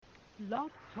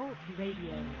Blog Talk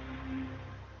Radio.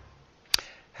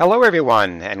 Hello,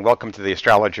 everyone, and welcome to the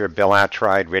Astrologer Bill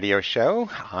Attride radio show.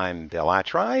 I'm Bill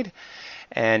Attride,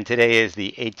 and today is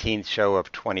the 18th show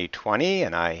of 2020,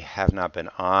 and I have not been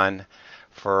on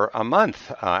for a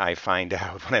month. I find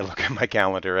out when I look at my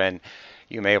calendar, and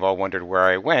you may have all wondered where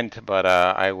I went, but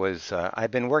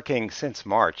I've been working since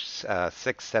March,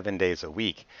 6, 7 days a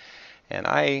week, and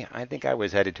I think I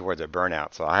was headed towards a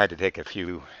burnout, so I had to take a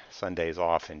few Sundays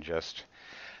off and just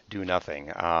do nothing.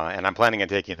 And I'm planning on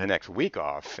taking the next week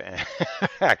off,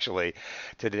 actually,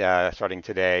 starting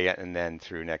today and then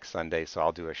through next Sunday. So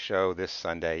I'll do a show this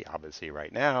Sunday, obviously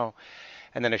right now,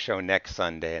 and then a show next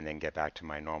Sunday, and then get back to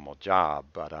my normal job.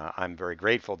 But I'm very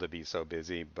grateful to be so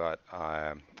busy, but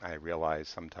I realize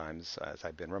sometimes, as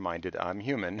I've been reminded, I'm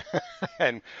human,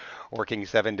 and working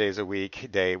 7 days a week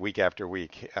after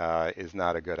week, is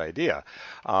not a good idea.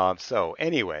 So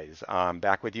anyways, I'm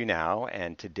back with you now,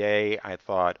 and today I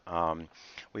thought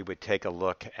we would take a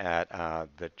look at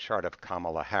the chart of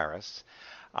Kamala Harris.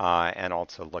 And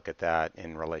also look at that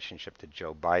in relationship to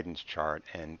Joe Biden's chart.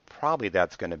 And probably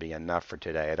that's going to be enough for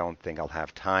today. I don't think I'll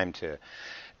have time to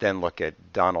then look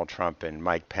at Donald Trump and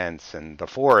Mike Pence and the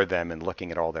four of them and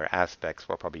looking at all their aspects.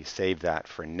 We'll probably save that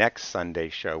for next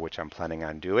Sunday's show, which I'm planning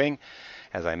on doing.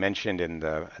 As I mentioned in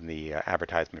the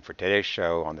advertisement for today's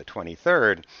show on the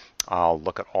 23rd, I'll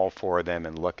look at all four of them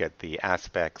and look at the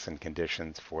aspects and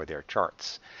conditions for their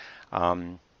charts.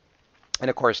 And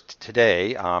of course,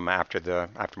 today, after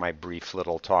my brief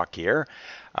little talk here,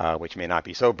 which may not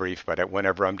be so brief, but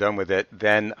whenever I'm done with it,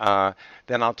 then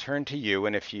I'll turn to you.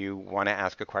 And if you want to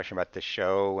ask a question about the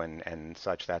show and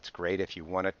such, that's great. If you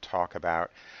want to talk about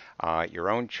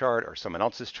your own chart or someone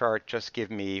else's chart, just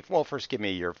first give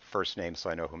me your first name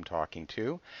so I know who I'm talking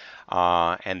to,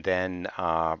 and then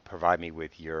provide me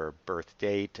with your birth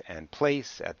date and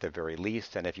place at the very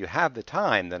least. And if you have the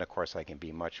time, then of course I can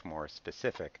be much more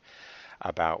specific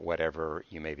about whatever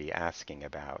you may be asking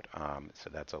about.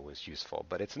 So that's always useful.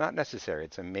 But it's not necessary.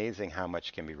 It's amazing how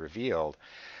much can be revealed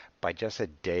by just a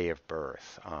day of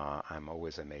birth. I'm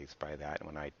always amazed by that.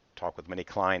 When I talk with many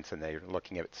clients and they're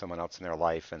looking at someone else in their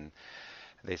life and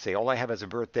they say, all I have is a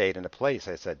birth date and a place.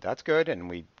 I said, that's good. And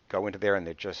we go into there and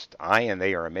I and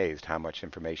they are amazed how much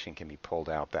information can be pulled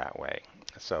out that way.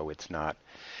 So it's not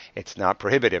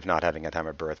prohibitive not having a time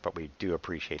of birth, but we do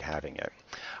appreciate having it.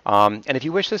 And if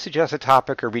you wish to suggest a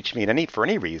topic or reach me for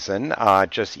any reason,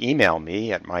 just email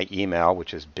me at my email,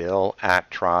 which is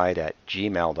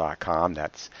bill@tride@gmail.com.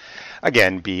 That's,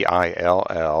 again,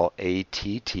 BILLATTRIDE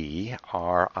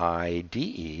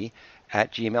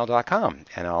 @gmail.com.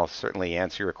 And I'll certainly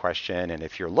answer your question. And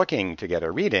if you're looking to get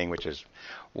a reading, which is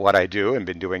what I do and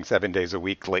been doing 7 days a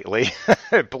week lately,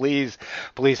 please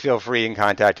feel free in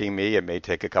contacting me. It may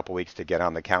take a couple weeks to get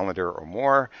on the calendar or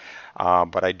more,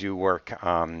 but I do work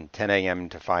 10 a.m.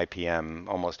 to 5 p.m.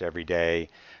 almost every day.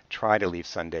 Try to leave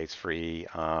Sundays free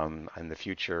in the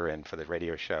future and for the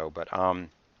radio show, but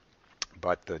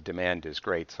the demand is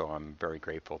great, so I'm very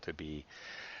grateful to be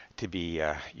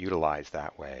utilized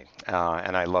that way.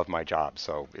 And I love my job,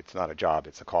 so it's not a job,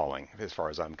 it's a calling as far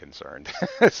as I'm concerned.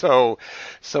 So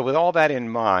with all that in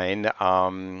mind,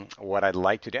 what I'd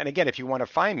like to do, and again, if you want to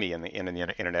find me in the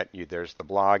internet, there's the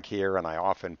blog here, and I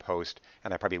often post,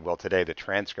 and I probably will today, the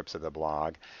transcripts of the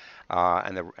blog.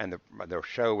 And the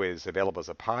show is available as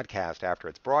a podcast after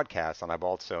it's broadcast, and I've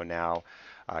also now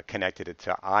connected it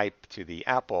to the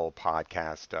Apple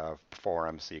podcast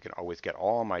forum, so you can always get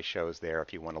all my shows there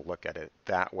if you want to look at it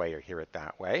that way or hear it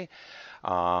that way.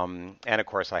 And of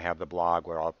course, I have the blog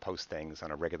where I'll post things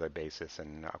on a regular basis,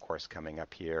 and of course, coming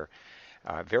up here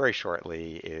very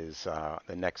shortly is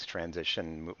the next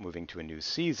transition, moving to a new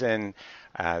season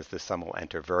as the sun will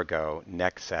enter Virgo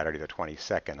next Saturday, the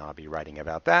 22nd. I'll be writing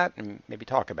about that and maybe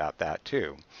talk about that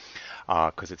too,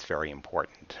 because it's very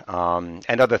important.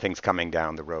 And other things coming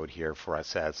down the road here for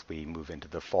us as we move into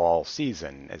the fall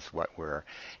season is what we're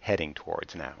heading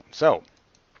towards now. So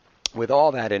with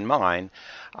all that in mind,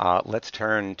 let's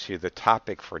turn to the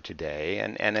topic for today.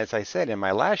 And as I said in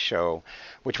my last show,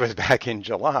 which was back in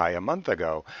July, a month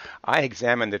ago, I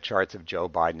examined the charts of Joe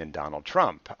Biden and Donald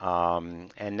Trump.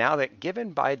 And now that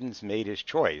given Biden's made his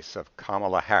choice of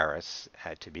Kamala Harris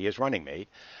to be his running mate,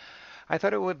 I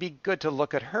thought it would be good to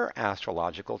look at her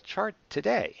astrological chart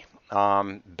today.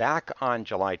 Back on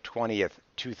July 20th,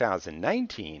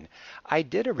 2019, I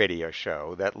did a radio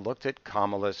show that looked at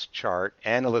Kamala's chart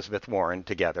and Elizabeth Warren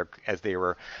together as they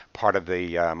were part of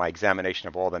my examination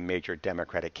of all the major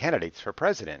Democratic candidates for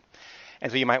president.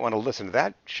 And so you might want to listen to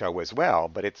that show as well,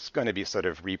 but it's going to be sort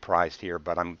of reprised here,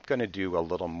 but I'm going to do a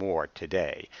little more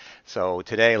today. So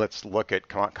today let's look at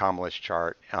Kamala's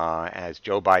chart as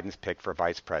Joe Biden's pick for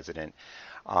vice president,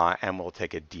 and we'll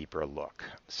take a deeper look.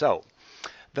 So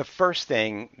the first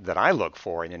thing that I look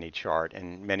for in any chart,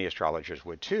 and many astrologers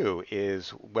would too, is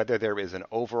whether there is an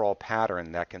overall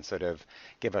pattern that can sort of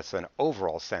give us an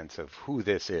overall sense of who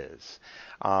this is.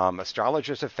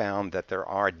 Astrologers have found that there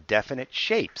are definite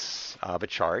shapes of a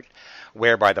chart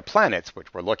whereby the planets,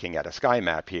 which we're looking at a sky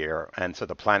map here, and so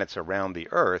the planets around the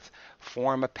Earth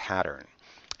form a pattern.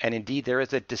 And indeed, there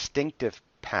is a distinctive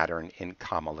pattern in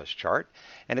Kamala's chart,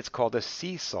 and it's called a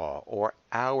seesaw or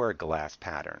hourglass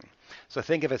pattern. So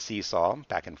think of a seesaw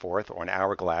back and forth, or an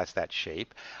hourglass, that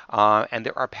shape, and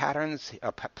there are patterns,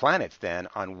 planets then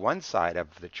on one side of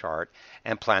the chart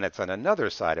and planets on another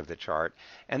side of the chart,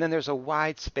 and then there's a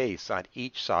wide space on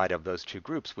each side of those two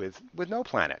groups with no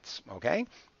planets, okay?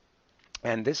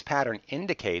 And this pattern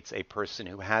indicates a person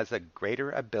who has a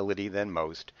greater ability than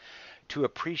most to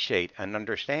appreciate and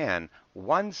understand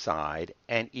one side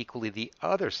and equally the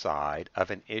other side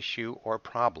of an issue or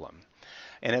problem.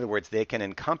 In other words, they can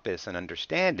encompass an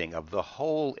understanding of the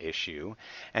whole issue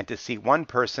and to see one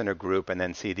person or group and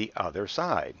then see the other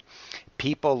side.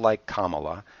 People like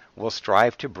Kamala will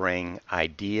strive to bring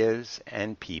ideas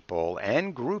and people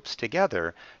and groups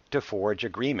together to forge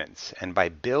agreements and by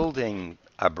building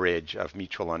a bridge of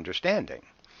mutual understanding.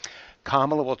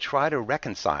 Kamala will try to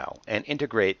reconcile and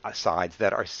integrate sides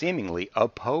that are seemingly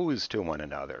opposed to one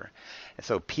another. And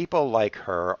so people like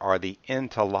her are the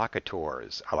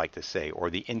interlocutors, I like to say,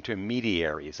 or the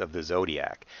intermediaries of the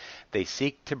zodiac. They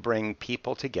seek to bring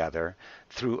people together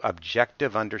through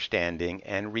objective understanding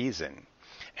and reason.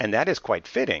 And that is quite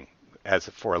fitting as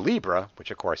for a Libra, which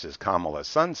of course is Kamala's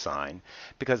sun sign,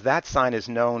 because that sign is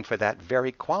known for that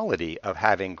very quality of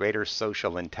having greater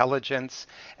social intelligence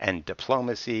and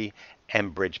diplomacy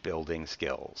and bridge building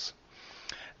skills.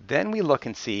 Then we look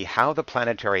and see how the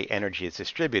planetary energy is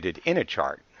distributed in a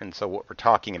chart. And so what we're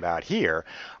talking about here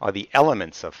are the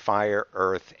elements of fire,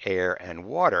 earth, air, and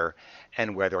water,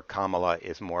 and whether Kamala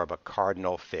is more of a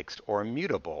cardinal, fixed, or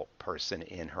mutable person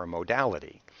in her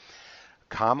modality.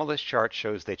 Kamala's chart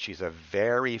shows that she's a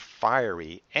very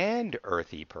fiery and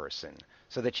earthy person,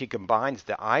 so that she combines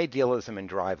the idealism and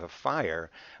drive of fire,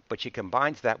 but she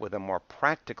combines that with a more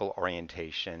practical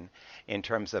orientation in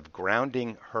terms of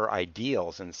grounding her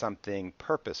ideals in something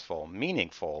purposeful,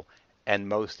 meaningful, and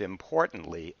most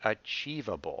importantly,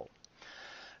 achievable.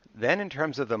 Then in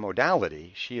terms of the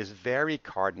modality, she is very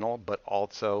cardinal, but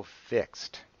also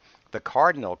fixed. The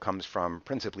cardinal comes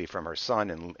principally from her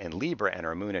sun in Libra and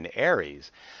her moon in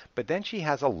Aries, but then she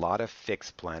has a lot of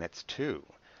fixed planets too.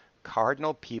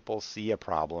 Cardinal people see a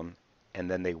problem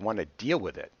and then they want to deal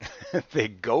with it. They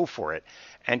go for it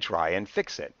and try and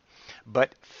fix it.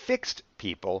 But fixed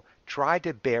people try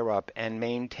to bear up and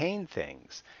maintain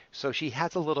things. So she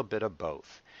has a little bit of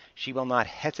both. She will not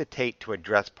hesitate to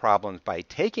address problems by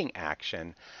taking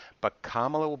action, but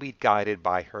Kamala will be guided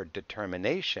by her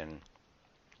determination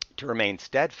to remain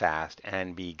steadfast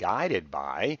and be guided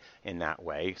by, in that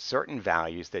way, certain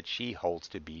values that she holds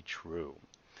to be true.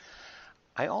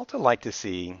 I also like to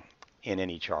see in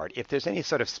any chart if there's any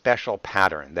sort of special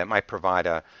pattern that might provide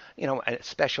a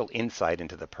special insight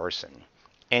into the person.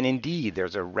 And indeed,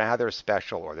 there's a rather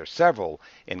special, or there's several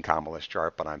in Kamala's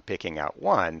chart, but I'm picking out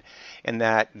one, in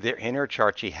that in her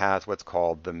chart she has what's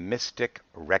called the mystic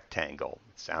rectangle.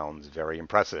 It sounds very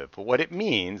impressive, but what it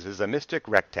means is a mystic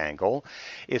rectangle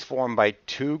is formed by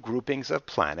two groupings of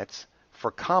planets.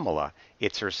 For Kamala,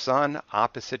 it's her sun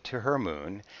opposite to her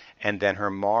moon, and then her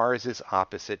Mars is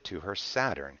opposite to her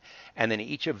Saturn. And then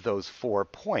each of those 4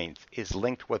 points is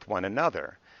linked with one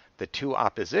another. The two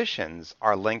oppositions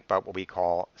are linked by what we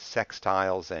call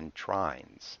sextiles and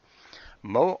trines.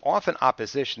 Often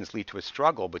oppositions lead to a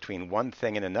struggle between one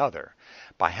thing and another.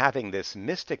 By having this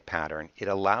mystic pattern, it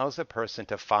allows a person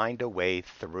to find a way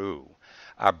through,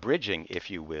 a bridging,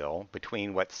 if you will,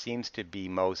 between what seems to be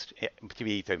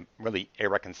really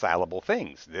irreconcilable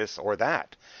things, this or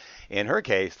that. In her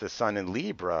case, the sun in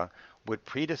Libra would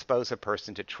predispose a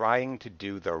person to trying to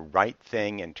do the right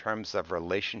thing in terms of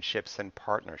relationships and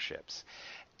partnerships,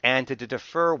 and to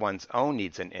defer one's own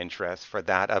needs and interests for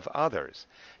that of others,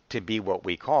 to be what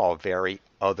we call very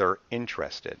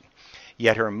other-interested.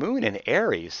 Yet her moon in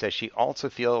Aries says she also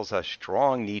feels a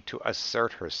strong need to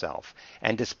assert herself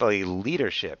and display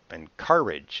leadership and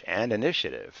courage and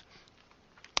initiative.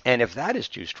 And if that is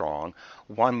too strong,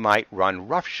 one might run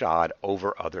roughshod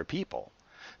over other people.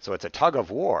 So it's a tug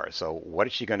of war. So what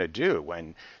is she going to do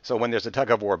when there's a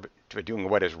tug of war to doing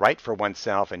what is right for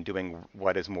oneself and doing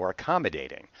what is more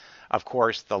accommodating? Of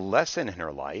course, the lesson in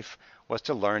her life was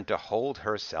to learn to hold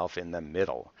herself in the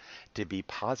middle, to be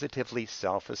positively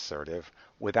self-assertive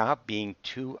without being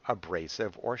too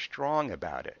abrasive or strong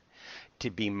about it, to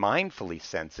be mindfully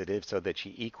sensitive so that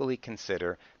she equally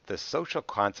consider the social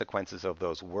consequences of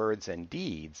those words and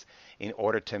deeds in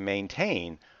order to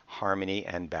maintain harmony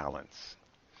and balance.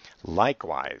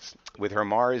 Likewise, with her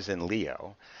Mars in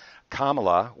Leo,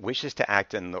 Kamala wishes to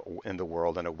act in the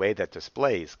world in a way that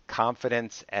displays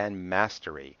confidence and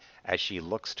mastery as she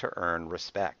looks to earn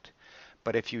respect.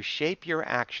 But if you shape your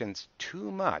actions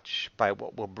too much by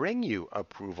what will bring you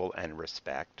approval and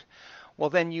respect, well,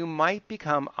 then you might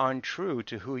become untrue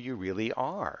to who you really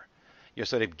are. You're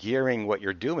sort of gearing what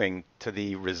you're doing to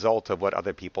the result of what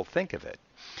other people think of it.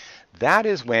 That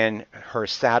is when her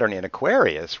Saturn in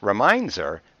Aquarius reminds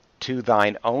her, to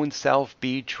thine own self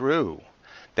be true,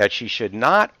 that she should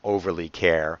not overly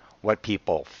care what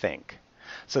people think.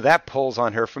 So that pulls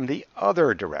on her from the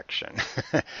other direction.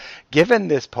 Given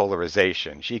this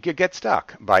polarization, she could get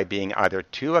stuck by being either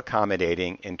too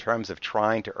accommodating in terms of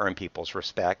trying to earn people's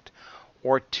respect,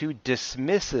 or too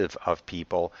dismissive of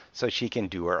people so she can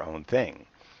do her own thing.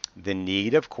 The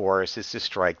need, of course, is to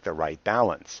strike the right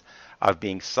balance of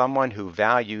being someone who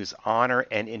values honor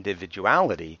and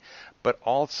individuality, but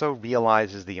also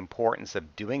realizes the importance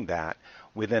of doing that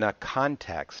within a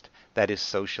context that is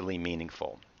socially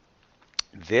meaningful.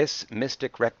 This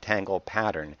mystic rectangle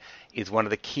pattern is one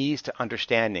of the keys to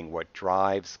understanding what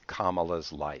drives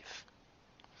Kamala's life.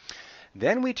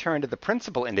 Then we turn to the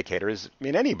principal indicators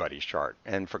in anybody's chart.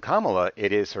 And for Kamala,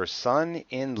 it is her sun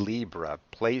in Libra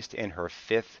placed in her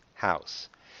fifth house.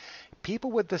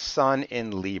 People with the sun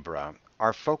in Libra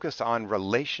are focused on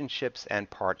relationships and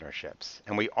partnerships,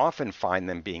 and we often find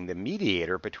them being the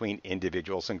mediator between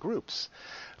individuals and groups.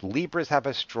 Libras have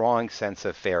a strong sense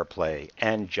of fair play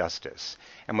and justice,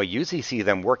 and we usually see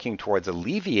them working towards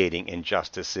alleviating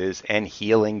injustices and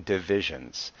healing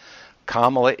divisions.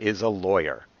 Kamala is a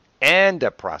lawyer and a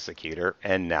prosecutor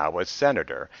and now a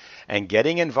senator, and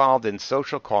getting involved in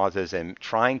social causes and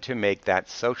trying to make that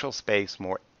social space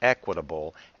more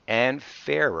equitable and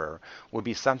fairer would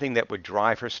be something that would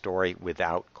drive her story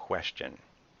without question.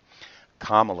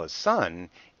 Kamala's sun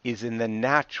is in the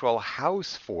natural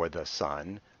house for the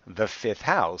sun, the fifth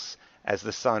house, as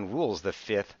the sun rules the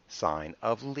fifth sign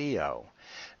of Leo.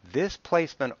 This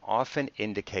placement often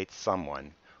indicates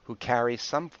someone who carries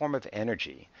some form of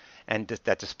energy and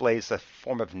that displays a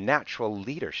form of natural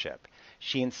leadership.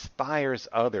 She inspires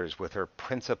others with her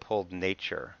principled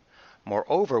nature.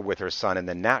 Moreover, with her sun in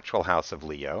the natural house of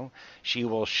Leo, she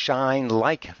will shine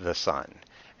like the sun,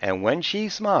 and when she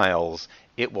smiles,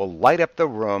 it will light up the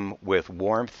room with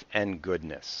warmth and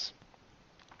goodness.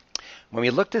 When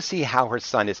we look to see how her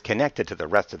sun is connected to the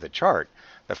rest of the chart,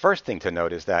 the first thing to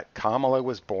note is that Kamala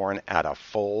was born at a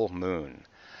full moon.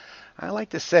 I like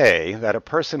to say that a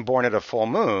person born at a full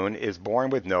moon is born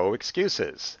with no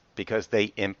excuses, because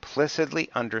they implicitly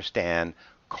understand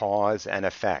cause and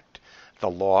effect, the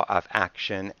law of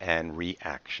action and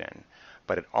reaction.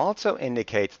 But it also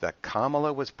indicates that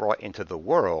Kamala was brought into the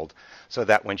world so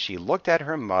that when she looked at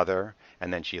her mother,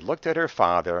 and then she looked at her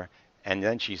father, and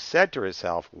then she said to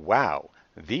herself, wow,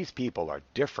 these people are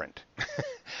different.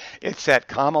 It set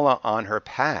Kamala on her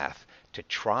path to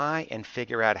try and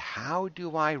figure out, how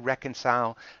do I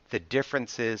reconcile the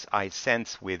differences I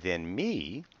sense within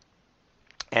me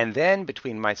and then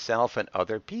between myself and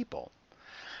other people.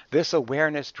 This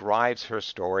awareness drives her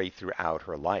story throughout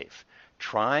her life,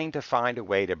 trying to find a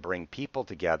way to bring people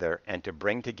together and to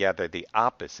bring together the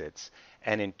opposites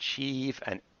and achieve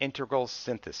an integral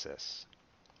synthesis.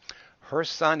 Her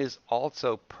sun is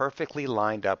also perfectly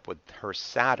lined up with her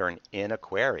Saturn in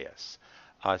Aquarius.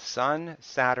 A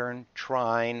Sun-Saturn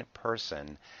trine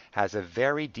person has a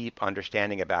very deep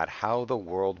understanding about how the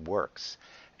world works,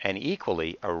 and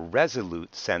equally a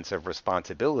resolute sense of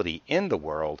responsibility in the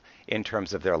world in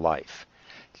terms of their life.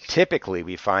 Typically,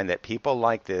 we find that people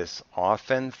like this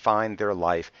often find their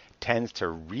life tends to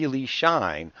really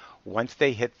shine once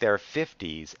they hit their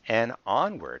 50s and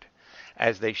onward,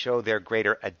 as they show their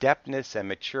greater adeptness and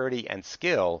maturity and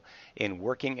skill in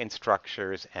working in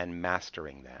structures and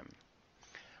mastering them.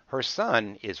 Her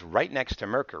sun is right next to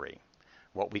Mercury,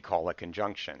 what we call a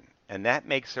conjunction, and that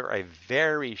makes her a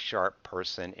very sharp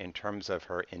person in terms of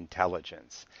her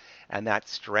intelligence. And that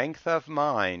strength of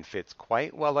mind fits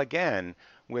quite well again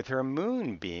with her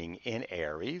moon being in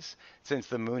Aries, since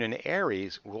the moon in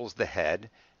Aries rules the head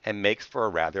and makes for a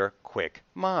rather quick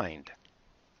mind.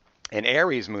 An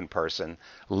Aries moon person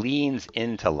leans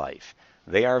into life.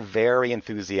 They are very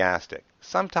enthusiastic,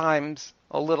 sometimes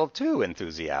a little too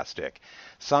enthusiastic,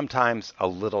 sometimes a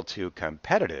little too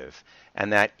competitive,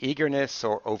 and that eagerness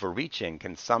or overreaching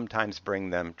can sometimes bring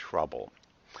them trouble.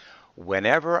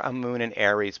 Whenever a Moon and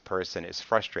Aries person is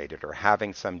frustrated or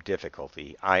having some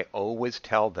difficulty, I always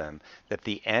tell them that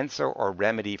the answer or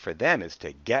remedy for them is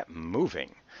to get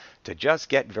moving, to just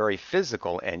get very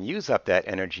physical and use up that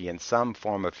energy in some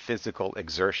form of physical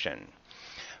exertion.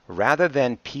 Rather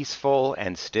than peaceful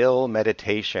and still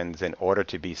meditations in order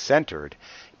to be centered,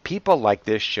 people like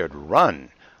this should run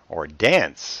or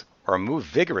dance or move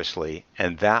vigorously,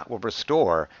 and that will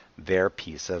restore their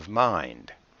peace of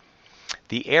mind.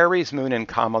 The Aries moon in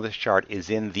Kamala's chart is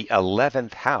in the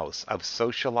 11th house of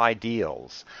social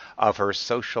ideals, of her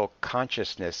social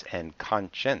consciousness and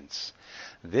conscience.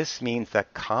 This means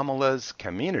that Kamala's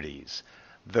communities,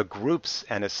 the groups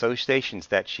and associations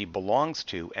that she belongs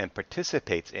to and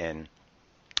participates in,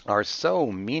 are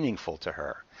so meaningful to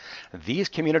her. These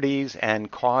communities and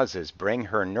causes bring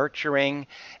her nurturing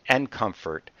and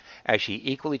comfort as she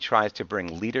equally tries to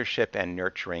bring leadership and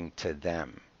nurturing to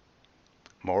them.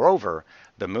 Moreover,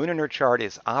 the moon in her chart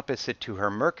is opposite to her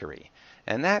Mercury,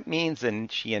 and that means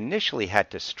that she initially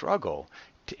had to struggle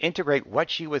to integrate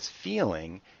what she was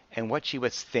feeling and what she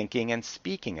was thinking and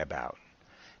speaking about.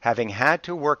 Having had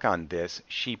to work on this,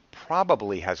 she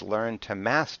probably has learned to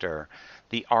master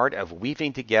the art of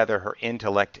weaving together her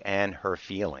intellect and her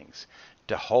feelings,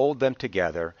 to hold them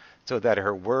together so that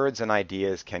her words and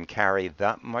ideas can carry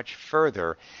that much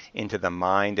further into the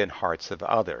mind and hearts of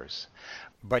others.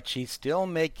 But she still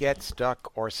may get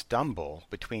stuck or stumble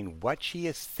between what she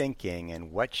is thinking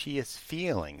and what she is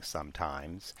feeling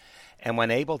sometimes, and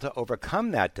when able to overcome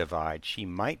that divide, she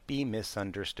might be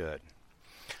misunderstood.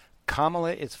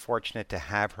 Kamala is fortunate to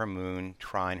have her moon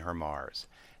trine her Mars,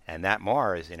 and that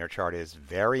Mars in her chart is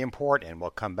very important, and we'll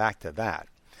come back to that.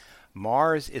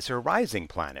 Mars is her rising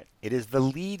planet. It is the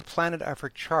lead planet of her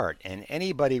chart, and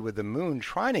anybody with the moon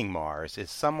trining Mars is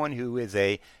someone who is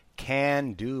a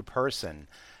can-do person,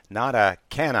 not a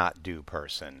cannot-do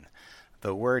person.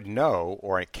 The word no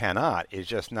or cannot is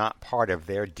just not part of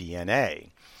their DNA.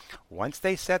 Once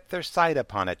they set their sight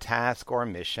upon a task or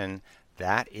mission,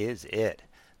 that is it.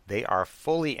 They are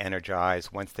fully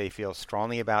energized once they feel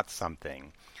strongly about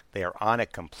something. They are on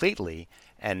it completely,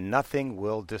 and nothing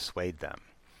will dissuade them.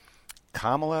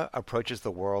 Kamala approaches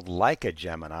the world like a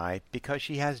Gemini because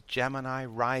she has Gemini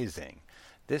rising.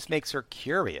 This makes her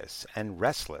curious and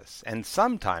restless, and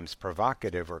sometimes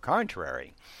provocative or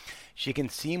contrary. She can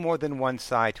see more than one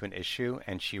side to an issue,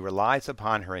 and she relies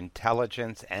upon her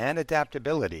intelligence and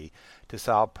adaptability to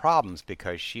solve problems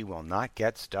because she will not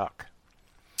get stuck.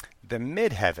 The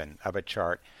midheaven of a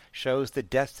chart shows the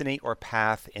destiny or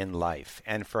path in life,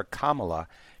 and for Kamala,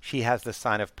 she has the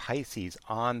sign of Pisces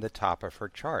on the top of her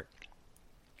chart.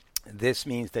 This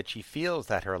means that she feels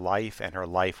that her life and her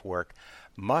life work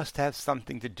must have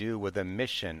something to do with a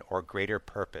mission or greater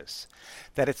purpose,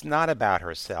 that it's not about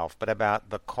herself, but about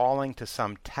the calling to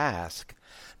some task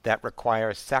that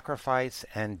requires sacrifice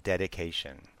and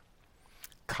dedication.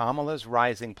 Kamala's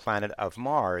rising planet of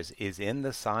Mars is in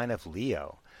the sign of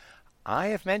Leo. I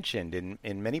have mentioned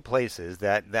in many places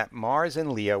that Mars in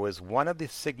Leo is one of the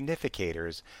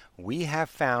significators we have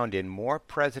found in more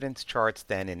presidents' charts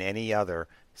than in any other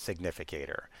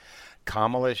significator.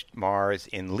 Kamala's Mars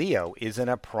in Leo is in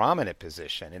a prominent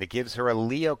position, and it gives her a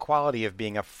Leo quality of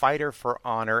being a fighter for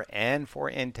honor and for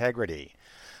integrity.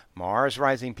 Mars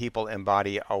rising people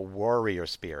embody a warrior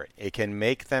spirit. It can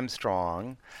make them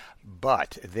strong,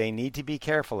 but they need to be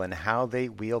careful in how they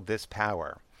wield this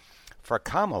power. For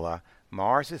Kamala,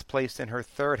 Mars is placed in her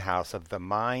third house of the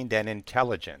mind and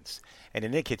intelligence, and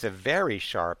indicates a very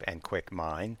sharp and quick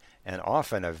mind, and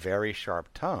often a very sharp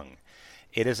tongue.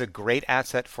 It is a great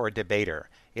asset for a debater.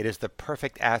 It is the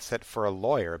perfect asset for a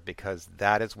lawyer because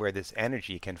that is where this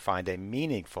energy can find a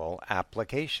meaningful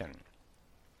application.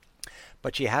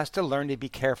 But she has to learn to be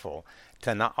careful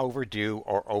to not overdo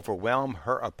or overwhelm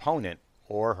her opponent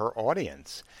or her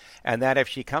audience, and that if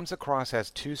she comes across as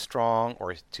too strong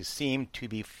or to seem to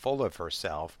be full of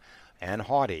herself and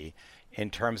haughty in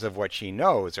terms of what she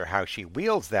knows or how she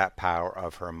wields that power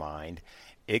of her mind,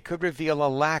 it could reveal a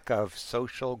lack of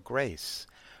social grace.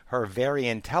 Her very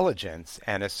intelligence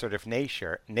and assertive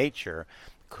nature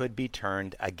could be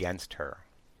turned against her.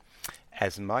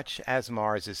 As much as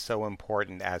Mars is so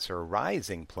important as her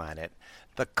rising planet,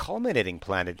 the culminating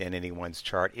planet in anyone's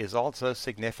chart is also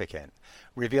significant,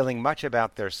 revealing much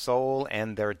about their soul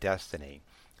and their destiny.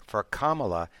 For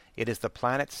Kamala, it is the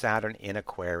planet Saturn in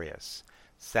Aquarius.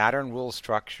 Saturn rules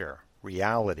structure,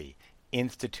 reality,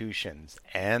 institutions,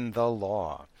 and the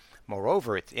law.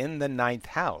 Moreover, it's in the ninth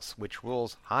house, which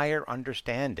rules higher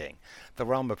understanding, the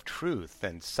realm of truth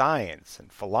and science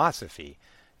and philosophy,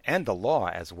 and the law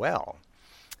as well.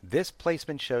 This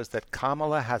placement shows that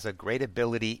Kamala has a great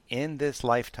ability in this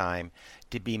lifetime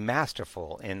to be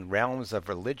masterful in realms of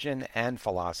religion and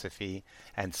philosophy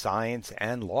and science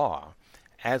and law.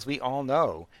 As we all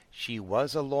know, she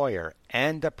was a lawyer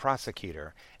and a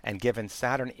prosecutor, and given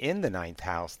Saturn in the ninth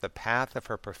house, the path of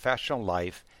her professional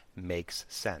life makes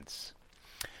sense.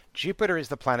 Jupiter is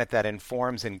the planet that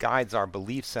informs and guides our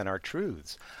beliefs and our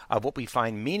truths, of what we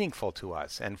find meaningful to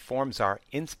us, and forms our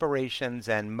inspirations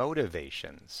and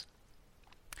motivations.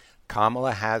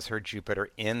 Kamala has her Jupiter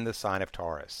in the sign of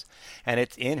Taurus, and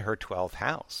it's in her 12th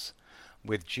house.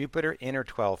 With Jupiter in her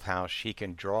 12th house, she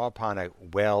can draw upon a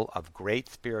well of great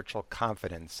spiritual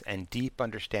confidence and deep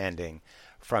understanding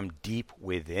from deep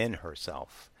within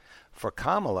herself. For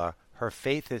Kamala, her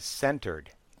faith is centered,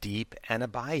 deep, and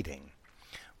abiding.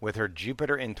 With her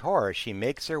Jupiter in Taurus, she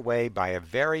makes her way by a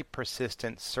very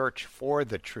persistent search for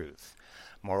the truth.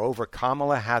 Moreover,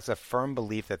 Kamala has a firm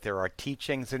belief that there are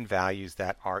teachings and values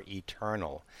that are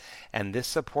eternal, and this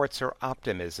supports her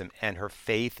optimism and her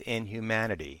faith in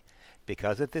humanity.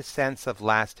 Because of this sense of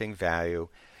lasting value,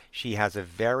 she has a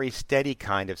very steady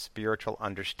kind of spiritual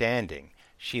understanding.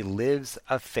 She lives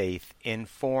a faith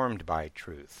informed by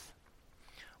truth.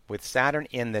 With Saturn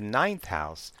in the ninth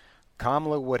house,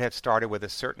 Kamala would have started with a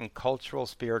certain cultural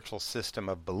spiritual system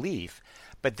of belief,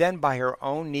 but then by her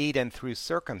own need and through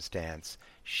circumstance,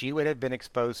 she would have been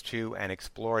exposed to and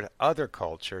explored other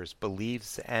cultures,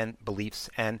 beliefs and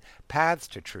paths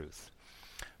to truth.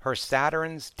 Her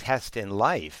Saturn's test in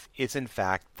life is in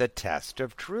fact the test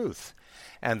of truth,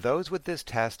 and those with this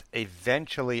test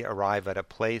eventually arrive at a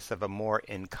place of a more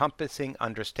encompassing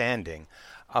understanding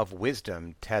of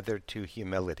wisdom tethered to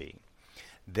humility.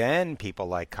 Then people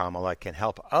like Kamala can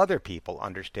help other people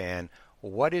understand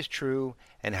what is true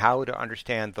and how to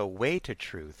understand the way to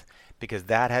truth, because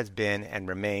that has been and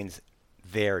remains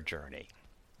their journey.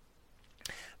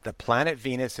 The planet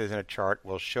Venus in a chart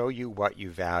will show you what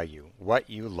you value, what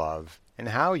you love, and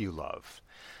how you love.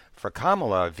 For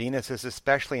Kamala, Venus is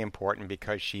especially important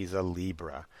because she's a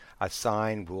Libra, a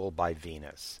sign ruled by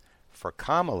Venus. For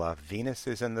Kamala, Venus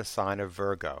is in the sign of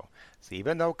Virgo. So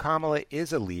even though Kamala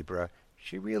is a Libra,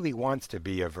 she really wants to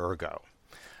be a Virgo.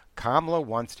 Kamala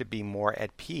wants to be more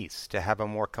at peace, to have a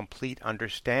more complete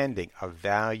understanding of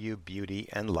value, beauty,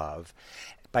 and love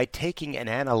by taking an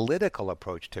analytical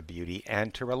approach to beauty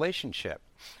and to relationship.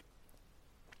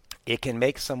 It can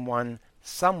make someone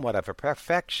somewhat of a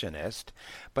perfectionist,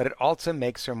 but it also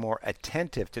makes her more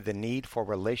attentive to the need for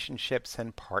relationships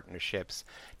and partnerships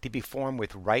to be formed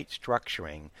with right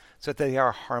structuring so that they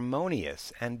are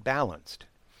harmonious and balanced.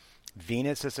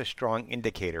 Venus is a strong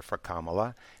indicator for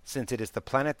Kamala, since it is the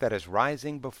planet that is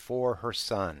rising before her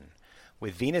sun.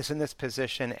 With Venus in this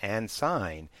position and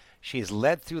sign, she is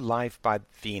led through life by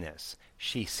Venus.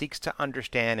 She seeks to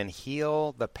understand and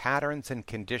heal the patterns and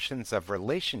conditions of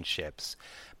relationships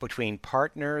between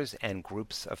partners and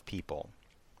groups of people.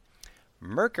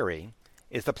 Mercury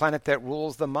is the planet that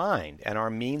rules the mind and our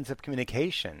means of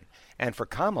communication, and for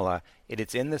Kamala, it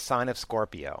is in the sign of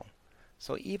Scorpio.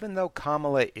 So even though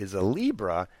Kamala is a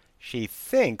Libra, she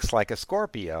thinks like a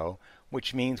Scorpio,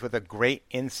 which means with a great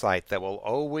insight that will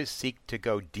always seek to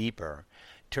go deeper,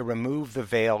 to remove the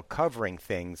veil covering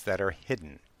things that are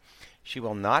hidden. She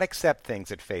will not accept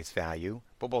things at face value,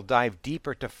 but will dive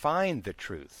deeper to find the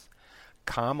truth.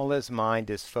 Kamala's mind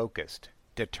is focused,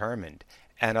 determined,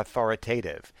 and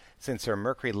authoritative, since her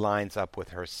Mercury lines up with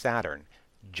her Saturn,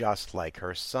 just like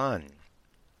her Sun.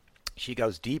 She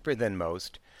goes deeper than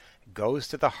most, goes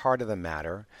to the heart of the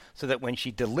matter, so that when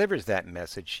she delivers that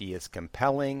message, she is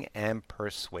compelling and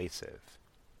persuasive.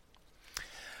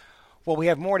 Well, we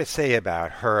have more to say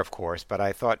about her, of course, but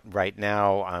I thought right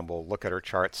now we'll look at her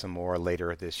chart some more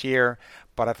later this year.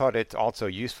 But I thought it's also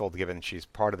useful, given she's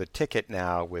part of the ticket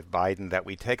now with Biden, that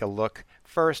we take a look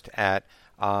first at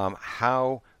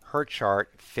how her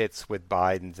chart fits with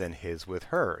Biden's and his with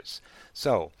hers.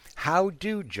 So, how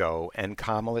do Joe and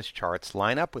Kamala's charts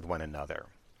line up with one another?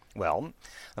 Well,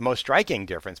 the most striking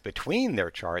difference between their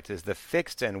charts is the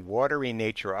fixed and watery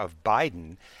nature of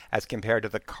Biden as compared to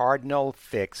the cardinal,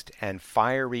 fixed, and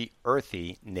fiery,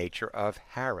 earthy nature of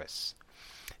Harris.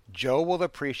 Joe will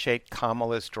appreciate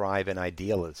Kamala's drive and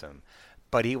idealism,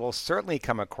 but he will certainly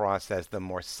come across as the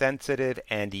more sensitive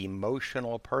and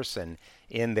emotional person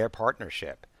in their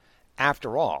partnership.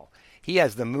 After all, he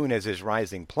has the moon as his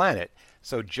rising planet,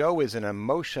 so Joe is an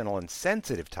emotional and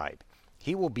sensitive type.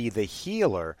 He will be the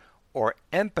healer or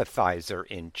empathizer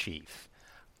in chief.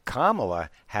 Kamala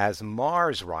has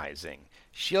Mars rising.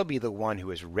 She'll be the one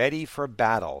who is ready for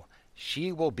battle.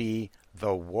 She will be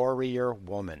the warrior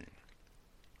woman.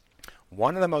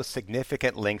 One of the most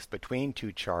significant links between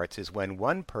two charts is when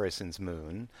one person's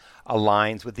moon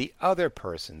aligns with the other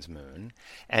person's moon,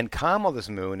 and Kamala's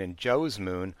moon and Joe's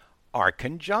moon are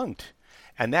conjunct.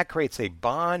 And that creates a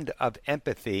bond of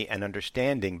empathy and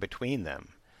understanding between them.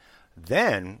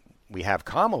 Then we have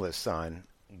Kamala's sun,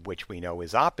 which we know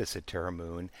is opposite to her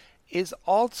moon, is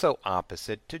also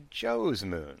opposite to Joe's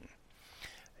moon.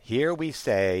 Here we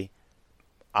say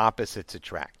opposites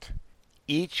attract.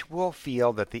 Each will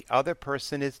feel that the other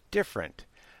person is different,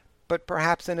 but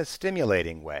perhaps in a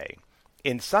stimulating way.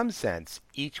 In some sense,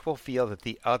 each will feel that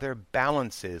the other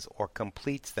balances or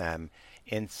completes them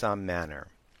in some manner.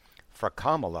 For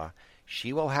Kamala,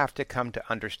 she will have to come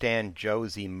to understand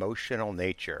Joe's emotional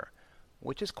nature,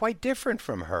 which is quite different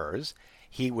from hers,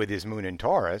 he with his moon in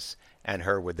Taurus, and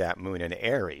her with that moon in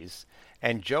Aries.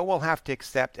 And Joe will have to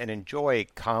accept and enjoy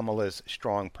Kamala's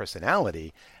strong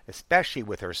personality, especially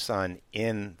with her sun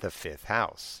in the 5th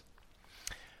house.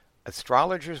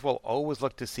 Astrologers will always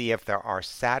look to see if there are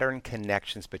Saturn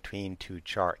connections between two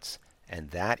charts, and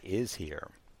that is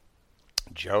here.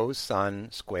 Joe's sun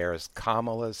squares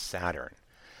Kamala's Saturn.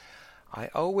 I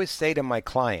always say to my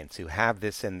clients who have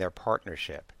this in their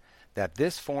partnership that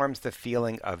this forms the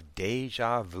feeling of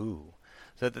déjà vu,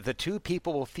 so that the two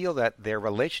people will feel that their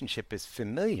relationship is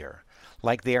familiar,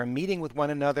 like they are meeting with one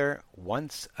another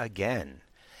once again,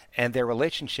 and their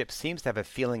relationship seems to have a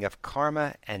feeling of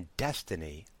karma and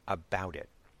destiny about it.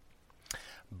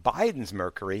 Biden's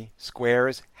Mercury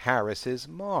squares Harris's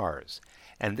Mars,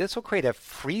 and this will create a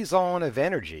frisson of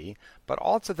energy, but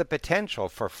also the potential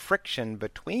for friction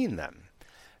between them.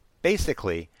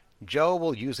 Basically, Joe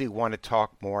will usually want to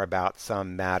talk more about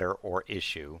some matter or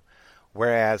issue,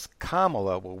 whereas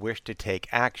Kamala will wish to take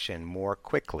action more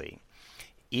quickly.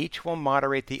 Each will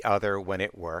moderate the other when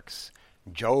it works,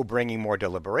 Joe bringing more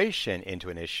deliberation into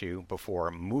an issue before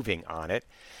moving on it,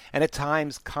 and at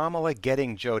times Kamala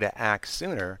getting Joe to act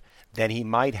sooner than he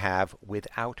might have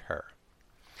without her.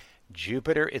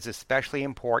 Jupiter is especially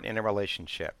important in a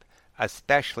relationship,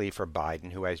 especially for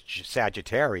Biden, who has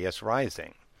Sagittarius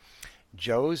rising.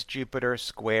 Joe's Jupiter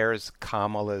squares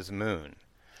Kamala's moon.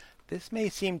 This may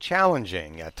seem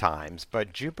challenging at times,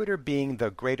 but Jupiter being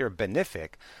the greater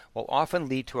benefic will often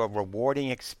lead to a rewarding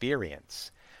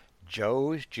experience.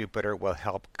 Joe's Jupiter will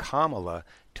help Kamala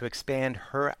to expand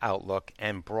her outlook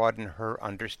and broaden her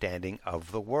understanding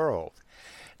of the world.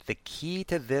 The key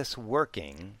to this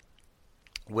working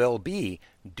will be,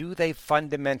 do they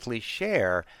fundamentally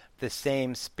share the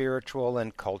same spiritual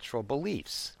and cultural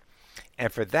beliefs?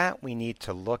 And for that, we need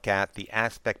to look at the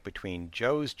aspect between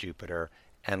Joe's Jupiter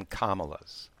and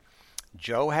Kamala's.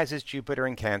 Joe has his Jupiter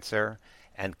in Cancer,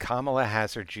 and Kamala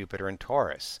has her Jupiter in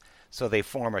Taurus, so they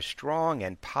form a strong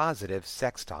and positive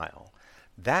sextile.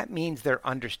 That means their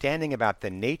understanding about the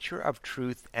nature of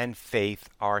truth and faith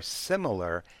are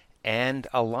similar and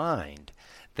aligned.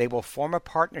 They will form a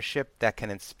partnership that can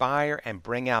inspire and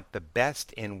bring out the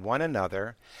best in one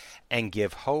another and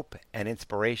give hope and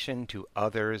inspiration to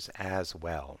others as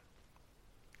well.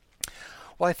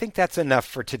 Well, I think that's enough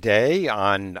for today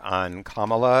on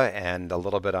Kamala and a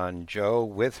little bit on Joe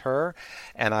with her.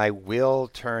 And I will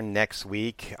turn next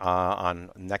week on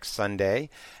next Sunday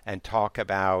and talk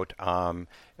about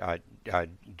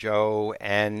Joe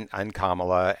and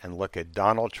Kamala, and look at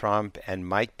Donald Trump and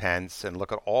Mike Pence, and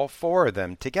look at all four of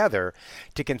them together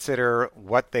to consider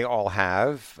what they all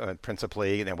have,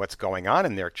 principally, and what's going on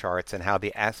in their charts and how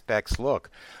the aspects look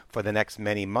for the next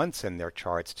many months in their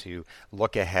charts to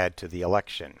look ahead to the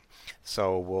election.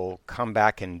 So we'll come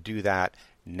back and do that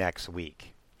next week.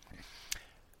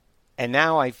 And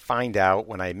now I find out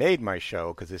when I made my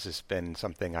show, because this has been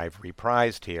something I've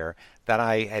reprised here, that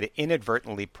I had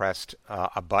inadvertently pressed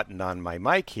a button on my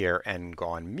mic here and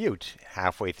gone mute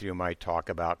halfway through my talk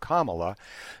about Kamala.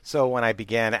 So when I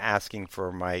began asking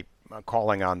for my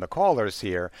calling on the callers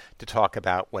here to talk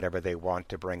about whatever they want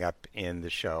to bring up in the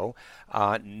show,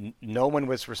 no one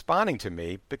was responding to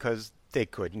me because they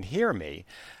couldn't hear me,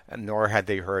 nor had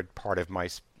they heard part of my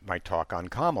talk on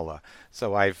Kamala.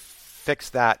 So I've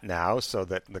fixed that now so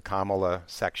that the Kamala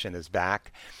section is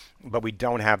back, but we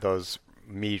don't have those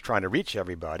me trying to reach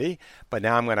everybody. But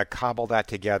now I'm going to cobble that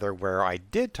together where I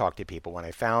did talk to people. When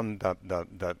I found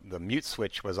the mute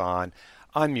switch was on,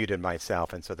 unmuted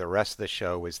myself, and so the rest of the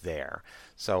show was there.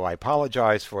 So I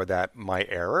apologize for that, my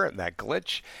error, that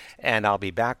glitch, and I'll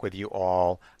be back with you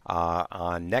all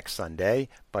on next Sunday.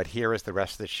 But here is the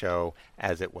rest of the show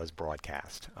as it was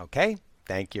broadcast. Okay?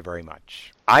 Thank you very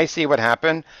much. I see what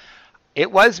happened.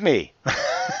 It was me.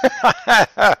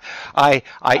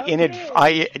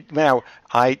 Okay. Now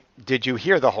I did you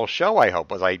hear the whole show? I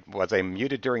hope was I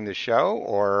muted during the show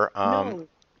or No,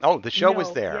 oh, the show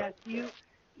was no, there. yes,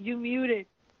 you muted.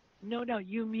 No, no,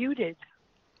 you muted.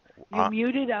 You Uh,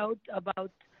 muted out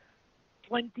about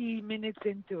 20 minutes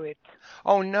into it.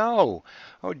 oh no.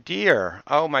 Oh dear.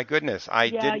 Oh my goodness. I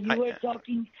Yeah, didn't you were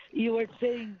talking, you were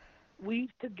saying weave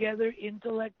together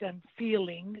intellect and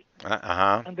feeling,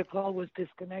 uh-huh. and the call was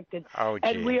disconnected. Oh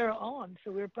And gee. we are on,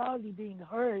 so we're probably being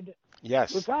heard.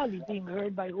 We're Yes. probably being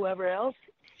heard by whoever else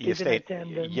You is in stayed.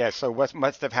 attendance. Yes. So what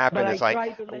must have But happened I is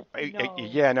tried to let you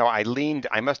know. yeah, no, I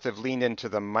must have leaned into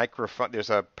the microphone. There's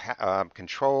a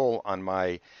control on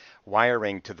my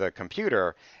wiring to the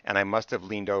computer, and I must have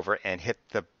leaned over and hit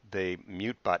the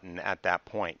mute button at that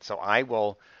point. So I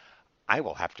will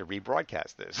have to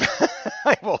rebroadcast this.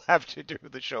 I will have to do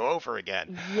the show over again.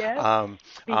 Yes, Um,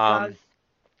 because um,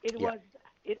 it yeah. was,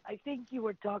 I think you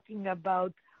were talking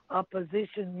about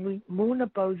opposition, moon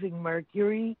opposing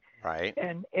Mercury Right.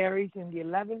 and Aries in the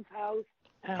 11th house,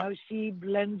 and Uh, how she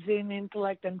blends in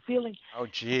intellect and feeling. oh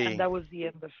And gee. that was the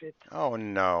end of it. Oh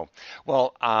no.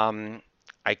 Well,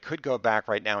 I could go back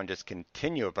right now and just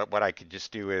continue, but what I could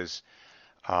just do is,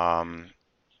 um,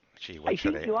 gee, what I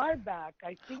should think I? you are back.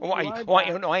 I think Oh, you I, are oh, I,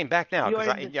 back. no, I am back now You're because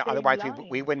in the yeah, same otherwise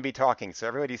we line. wouldn't be talking. So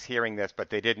everybody's hearing this, but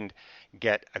they didn't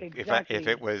get if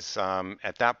it Exactly. was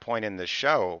at that point in the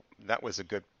show, that was a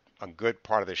good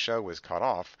part of the show was cut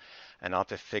off, and I'll have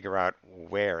to figure out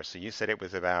where. So you said it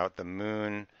was about the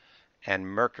moon and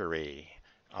Mercury.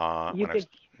 You When I was, could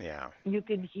yeah, you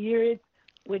can hear it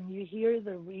when you hear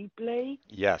the replay.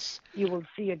 yes, You will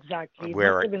see exactly. It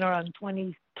must where have been around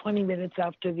 20 minutes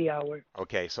after the hour.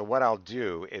 okay, so what I'll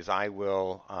do is I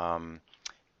will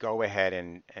go ahead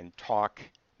and talk,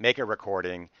 make a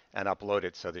recording, and upload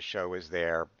it so the show is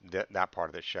there, that part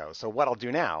of the show. So what I'll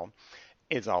do now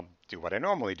is I'll do what I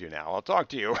normally do now. I'll talk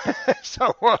to you.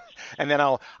 So and then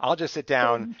I'll just sit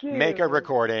down, Thank make a you.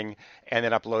 recording, and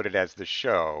then upload it as the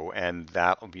show, and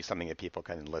that will be something that people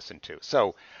can listen to.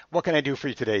 So what can I do for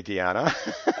you today, Deanna?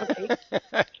 Okay.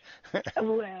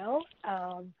 Well,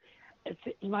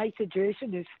 my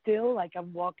situation is still like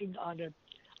I'm walking on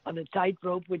a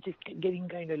tightrope, which is getting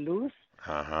kind of loose.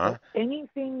 Uh-huh. So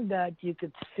anything that you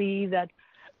could see that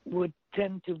would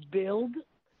tend to build,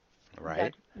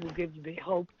 that Right. will give me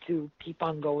hope to keep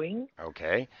on going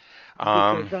Okay.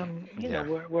 because Um, yeah.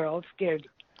 we're all scared.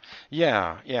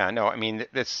 Yeah, yeah, no, I mean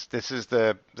this is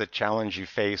the challenge you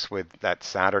face with that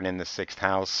Saturn in the sixth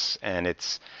house, and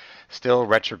it's still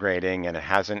retrograding, and it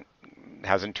hasn't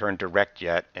turned direct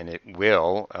yet, and it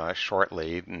will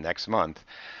shortly next month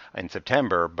in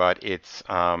September. But it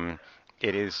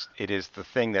is the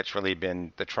thing that's really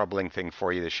been the troubling thing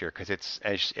for you this year because it's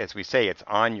as we say, it's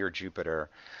on your Jupiter,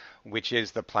 which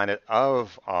is the planet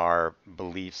of our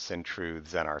beliefs and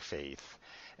truths and our faith.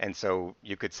 And so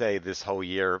you could say this whole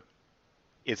year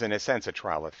is in a sense a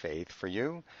trial of faith for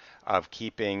you, of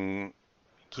keeping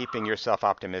yourself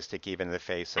optimistic even in the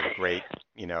face of great,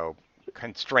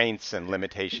 constraints and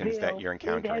limitations that Bill, you're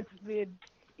encountering.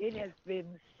 it has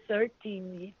been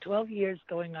 12 years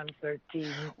going on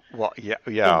 13 Well, yeah,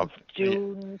 yeah, since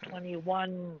June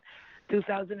 21,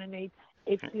 2008.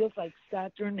 It feels like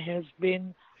Saturn has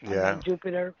been on my yeah,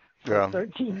 Jupiter for yeah.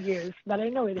 13 years, but I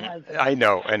know it hasn't. I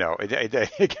know. I know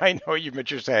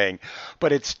what you're saying,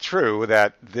 but it's true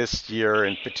that this year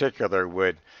in particular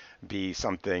would be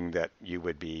something that you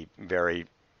would be very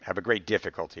have a great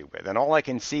difficulty with. And all I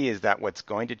can see is that what's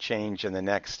going to change in the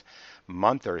next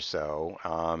month or so,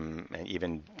 and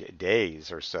even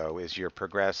days or so, is your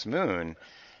progress moon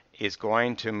is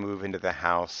going to move into the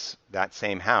house, that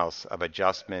same house of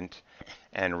adjustment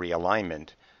and realignment.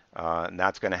 And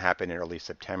that's going to happen in early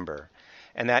September.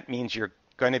 And that means you're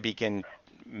going to begin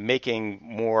making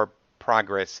more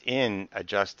progress in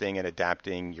adjusting and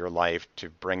adapting your life to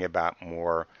bring about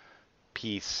more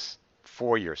peace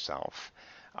for yourself,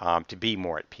 to be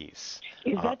more at peace.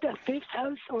 Is Uh, that the fifth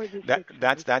house or the that sixth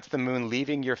that's house? that's the moon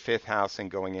leaving your fifth house and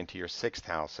going into your sixth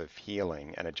house of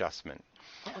healing and adjustment.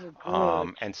 Oh,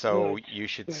 good, And so good, you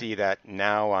should good. see that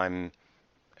now I'm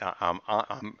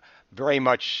very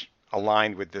much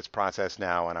aligned with this process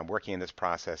now, and I'm working in this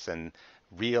process, and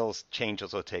real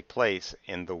changes will take place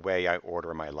in the way I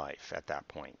order my life at that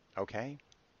point. Okay?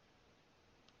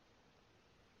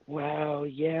 Wow,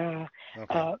 yeah.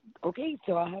 Okay. Uh, okay,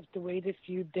 so I'll have to wait a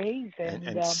few days, And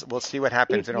and we'll see what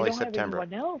if happens in you early don't have September.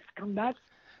 anyone else, come back.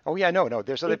 Oh yeah, no, no.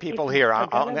 There's other If people you here.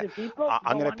 forget other people,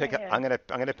 I'm go gonna on pick up. ahead. I'm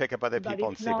gonna pick up other But people if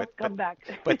and see. not, But come back.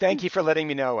 thank you for letting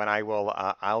me know, and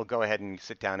I'll go ahead and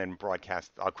sit down and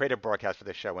broadcast. I'll create a broadcast for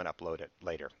the show and upload it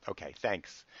later. Okay,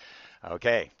 thanks.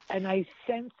 Okay. And I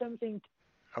sent something.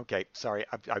 Okay. Sorry.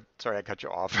 Sorry I cut you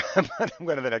off. I'm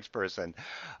going to the next person.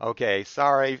 Okay.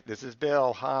 Sorry. This is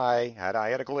Bill. Hi. I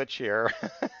had a glitch here.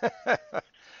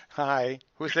 Hi.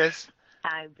 Who's this?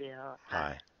 Hi, Bill.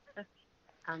 Hi.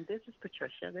 This is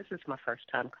Patricia. This is my first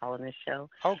time calling this show.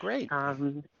 Oh, great.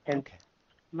 And Okay.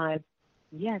 my,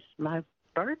 yes, my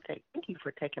birthday. Thank you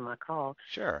for taking my call.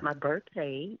 Sure. My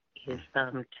birthday is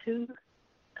two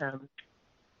um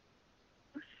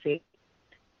 6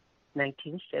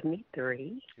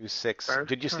 1973. 26. Birth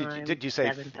Did time you say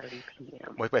 7:30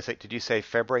 p.m. wait, did you say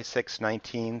February 6,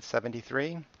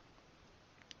 1973?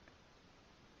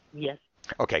 Yes,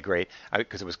 Okay, great.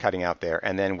 Because it was cutting out there.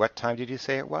 And then what time did you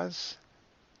say it was?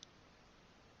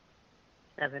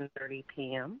 7:30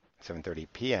 p.m. 7:30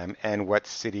 p.m. And what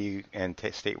city and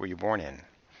state were you born in?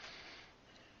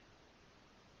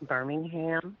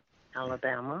 Birmingham,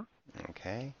 Alabama.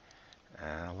 Okay.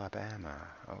 Alabama.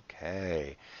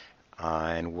 Okay.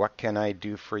 And what can I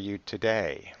do for you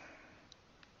today?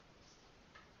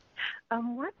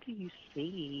 What do you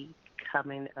see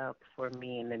coming up for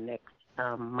me in the next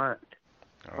month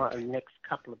or Okay. next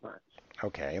couple of months?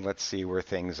 Okay, let's see where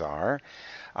things are.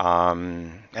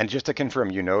 And just to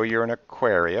confirm, you know you're an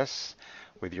Aquarius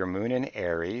with your moon in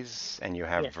Aries and you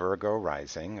have Yes. Virgo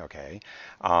rising. Okay,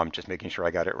 just making sure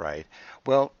I got it right.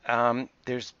 Well,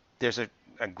 there's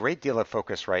a great deal of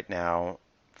focus right now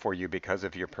for you because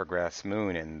of your progressed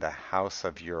moon in the house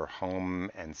of your home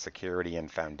and security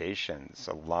and foundations.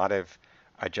 A lot of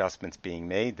adjustments being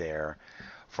made there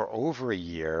for over a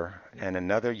year and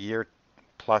another year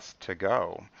plus to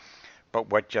go. But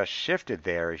what just shifted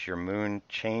there is your moon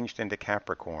changed into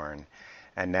Capricorn,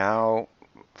 and now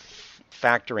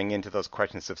factoring into those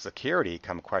questions of security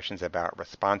come questions about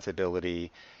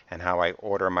responsibility and how I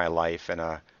order my life in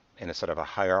a sort of a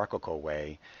hierarchical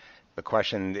way. The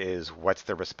question is, what's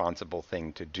the responsible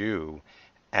thing to do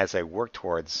as I work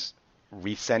towards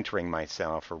recentering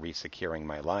myself or resecuring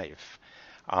my life?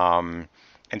 Um,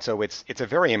 and so it's a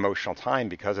very emotional time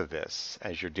because of this,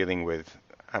 as you're dealing with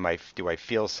do I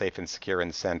feel safe and secure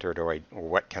and centered, or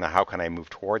what can how can I move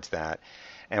towards that?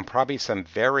 And probably some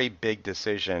very big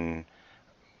decision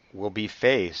will be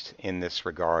faced in this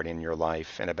regard in your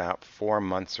life in about 4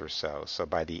 months or so. So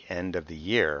by the end of the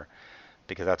year,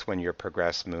 because that's when your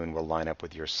progressed moon will line up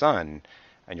with your sun,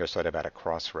 and you're sort of at a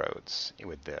crossroads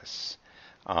with this.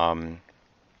 Um,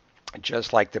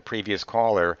 just like the previous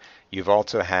caller, you've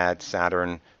also had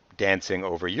Saturn dancing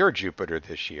over your Jupiter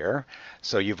this year.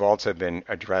 So you've also been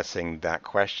addressing that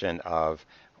question of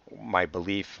my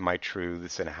belief, my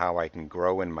truths, and how I can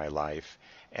grow in my life,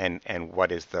 and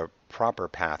what is the proper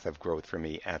path of growth for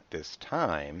me at this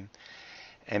time.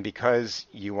 And because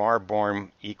you are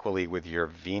born equally with your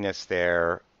Venus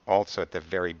there, also at the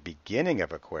very beginning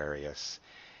of Aquarius,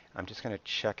 I'm just going to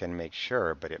check and make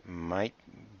sure, but it might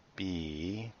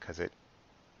be because it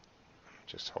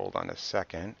just hold on a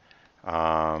second.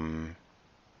 Um,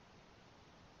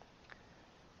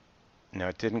 no,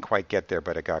 it didn't quite get there,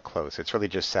 but it got close. It's really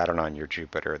just Saturn on your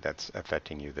Jupiter that's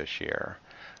affecting you this year.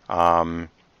 Um,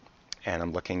 and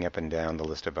I'm looking up and down the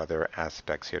list of other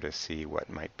aspects here to see what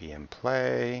might be in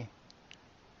play.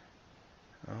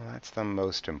 Well, that's the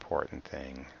most important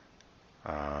thing,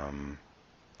 um,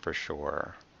 for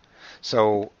sure.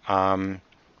 So,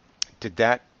 did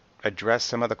that address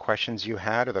some of the questions you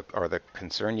had, or the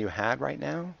concern you had right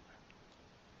now?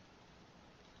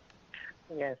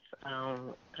 Yes,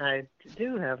 I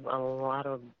do have a lot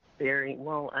of very,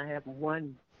 well, I have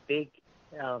one big,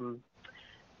 um,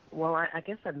 well, I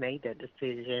guess I made that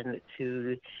decision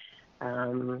to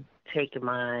take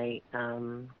my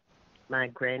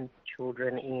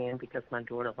grandchildren in because my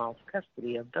daughter lost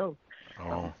custody of those,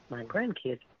 Oh, my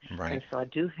grandkids. right. And so I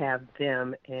do have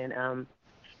them, and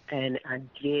I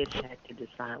did have to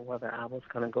decide whether I was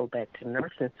going to go back to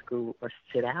nursing school or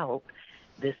sit out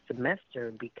this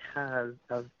semester because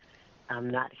of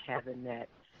not having that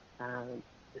um,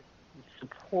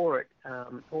 support,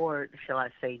 or shall I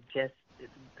say, just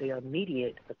the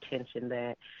immediate attention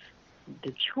that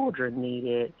the children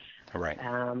needed, Right.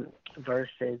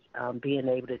 versus being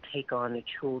able to take on the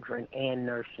children and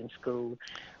nursing school.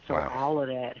 So Wow. all of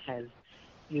that has,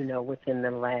 within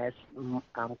the last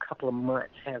couple of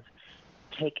months have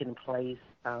taken place,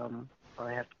 or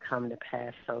have come to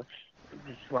pass. So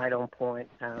it's right on point.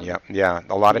 Yeah, yeah.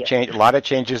 A lot of Yeah. change, a lot of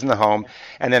changes in the home, Yeah.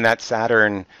 and then that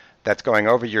Saturn that's going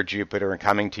over your Jupiter and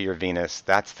coming to your Venus.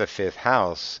 That's the fifth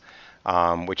house,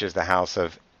 which is the house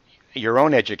of your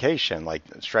own education, like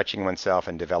stretching oneself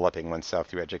and developing oneself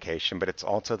through education. But it's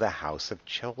also the house of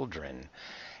children,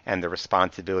 and the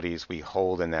responsibilities we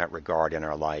hold in that regard in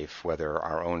our life, whether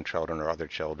our own children or other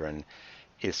children,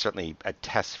 is certainly a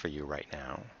test for you right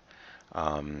now.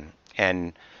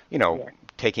 And, you know, Yes.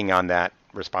 taking on that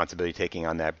responsibility, taking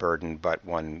on that burden, but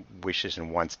one wishes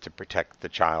and wants to protect the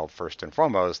child first and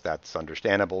foremost, that's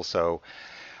understandable. So,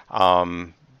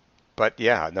 um, but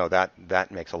yeah, no,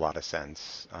 that makes a lot of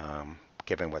sense,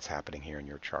 given what's happening here in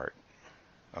your chart.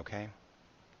 Okay.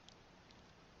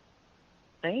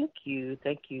 Thank you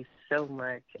so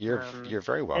much. You're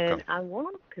very welcome. And I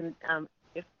want to,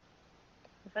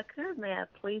 if I could, may I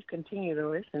please continue to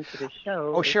listen to the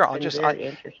show? Oh, It's sure. been very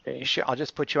interesting. I'll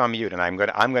just put you on mute, and I'm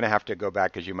gonna have to go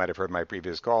back because you might have heard my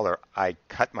previous caller. I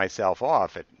cut myself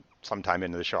off at sometime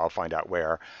into the show. I'll find out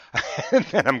where, and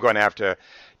then I'm going to have to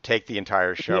take the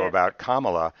entire show Yes. about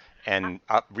Kamala and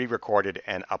re-record it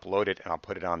and upload it, and I'll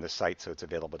put it on the site so it's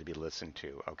available to be listened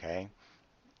to. Okay?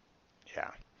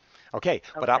 Yeah. Okay.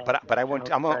 Okay. But That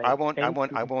sounds great. Thank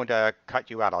I you. won't cut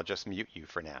you out. I'll just mute you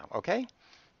for now. Okay?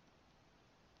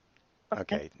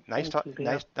 Okay. Okay. Thank you,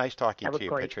 Bill. Nice talking Have a to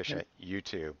you, great day. Patricia. You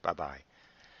too. Bye bye.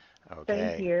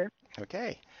 Same Okay. here.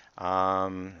 Okay. All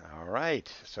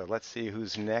right. So let's see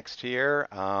who's next here.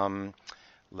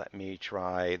 Let me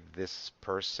try this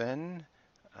person.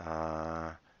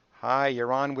 Uh, Hi,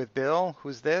 you're on with Bill.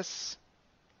 Who's this?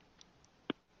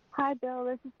 Hi, Bill.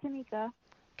 This is Tanika.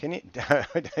 Can you?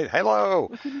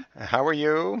 Hello. Can How are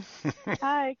you?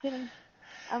 Hi, can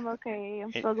I'm okay.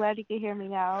 I'm so glad you can hear me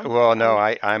now. Well, I no, was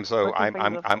I'm so looking for you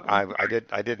before.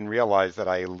 I didn't realize that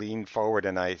I leaned forward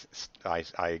and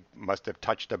I must have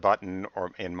touched a button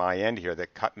or in my end here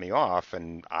that cut me off,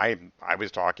 and I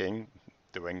was talking,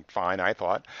 doing fine, I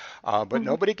thought, but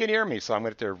nobody can hear me, so I'm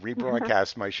going to have to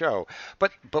rebroadcast my show.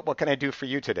 But what can I do for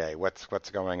you today? What's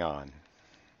going on?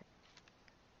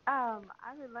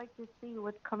 I would like to see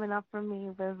what's coming up for me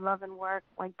with love and work.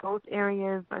 Like both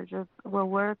areas are just will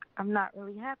work. I'm not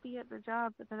really happy at the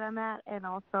job that I'm at, and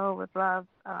also with love.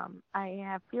 I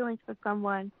have feelings for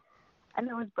someone. I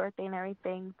know his birthday and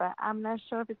everything, but I'm not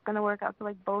sure if it's gonna work out. So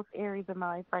like both areas of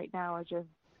my life right now are just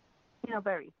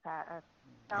very sad.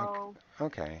 So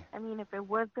Okay. I mean, if it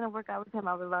was gonna work out with him,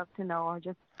 I would love to know, or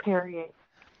just period.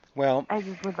 Well, I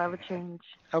just would love a change.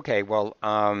 okay. Well,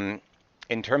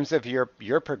 in terms of your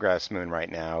progress moon right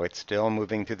now, it's still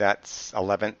moving through that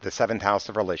 11th, the seventh house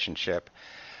of relationship.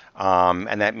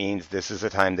 And that means this is a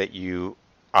time that you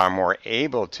are more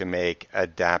able to make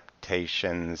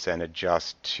adaptations and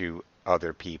adjust to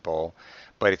other people.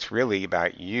 But it's really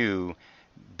about you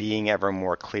being ever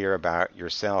more clear about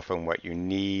yourself and what you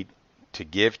need to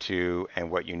give to and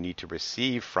what you need to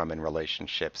receive from in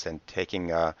relationships, and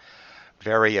taking a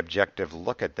very objective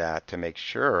look at that to make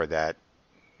sure that,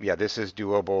 yeah, this is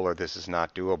doable or this is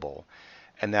not doable.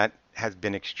 And that has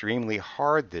been extremely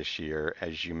hard this year,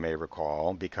 as you may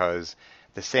recall, because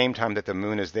the same time that the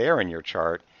moon is there in your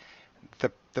chart,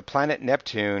 the planet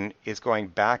Neptune is going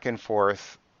back and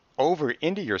forth over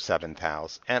into your seventh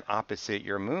house and opposite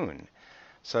your moon.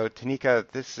 So, Tanika,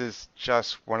 this is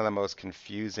just one of the most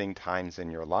confusing times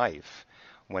in your life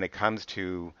when it comes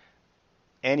to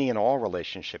any and all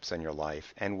relationships in your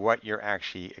life and what you're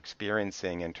actually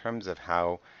experiencing in terms of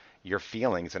how your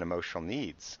feelings and emotional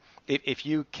needs. If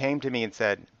you came to me and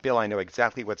said, Bill, I know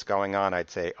exactly what's going on, I'd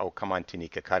say, oh, come on,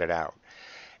 Tanika, cut it out.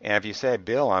 And if you say,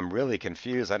 Bill, I'm really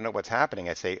confused, I don't know what's happening,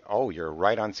 I say, oh, you're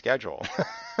right on schedule.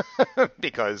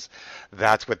 Because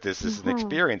that's what this is an Mhm.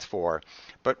 experience for.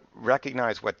 But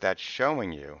recognize what that's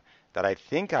showing you, that I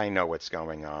think I know what's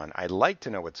going on. I like to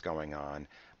know what's going on,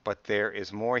 but there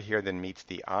is more here than meets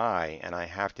the eye, and I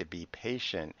have to be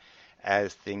patient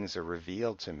as things are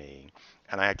revealed to me.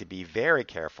 And I have to be very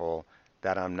careful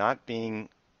that I'm not being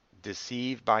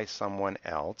deceived by someone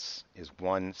else, is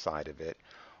one side of it,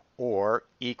 or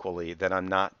equally that I'm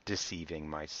not deceiving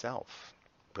myself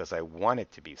because I want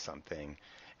it to be something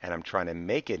and I'm trying to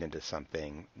make it into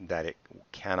something that it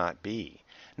cannot be.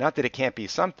 Not that it can't be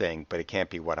something, but it can't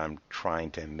be what I'm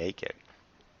trying to make it.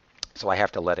 So I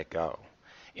have to let it go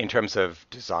in terms of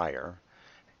desire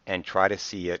and try to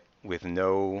see it with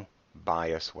no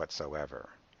bias whatsoever,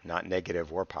 not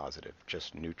negative or positive,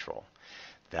 just neutral.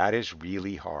 That is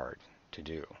really hard to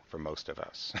do for most of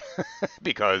us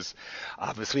because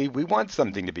obviously we want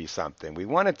something to be something. We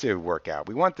want it to work out.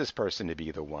 We want this person to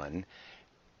be the one.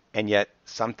 And yet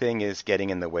something is getting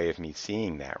in the way of me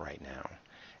seeing that right now.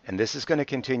 And this is going to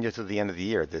continue to the end of the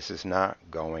year. This is not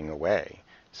going away.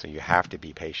 So you have to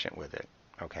be patient with it.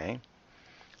 Okay?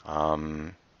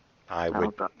 Um, I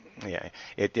would, Okay. yeah,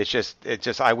 it's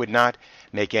just, I would not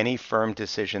make any firm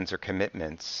decisions or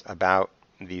commitments about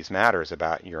these matters,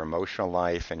 about your emotional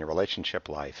life and your relationship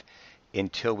life,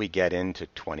 until we get into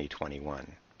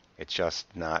 2021. It's just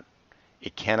not,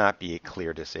 it cannot be a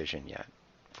clear decision yet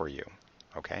for you.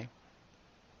 Okay?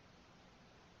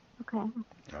 Okay.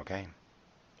 Okay.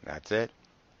 That's it.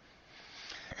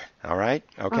 All right.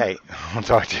 Oh, Okay.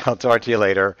 I'll talk to you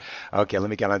later. Okay, let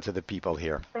me get on to the people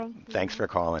here. thank Thanks you. for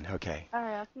calling. Okay. All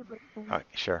right, I'll keep listening.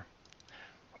 Sure.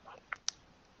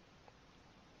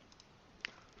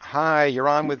 Hi, you're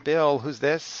on with Bill. Who's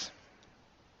this?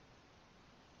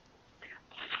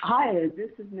 Hi,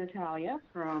 this is Natalia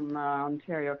from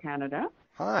Ontario, Canada,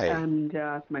 Hi. and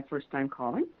it's my first time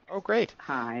calling. Oh, great.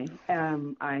 Hi,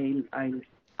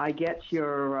 I get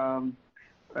your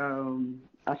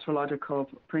astrological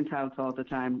printouts all the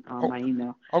time on my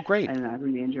email, Oh, great. and I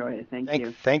really enjoy it. Thank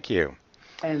you. Thank you.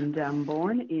 And I'm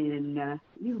born in.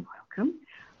 You're welcome.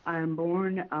 I'm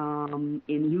born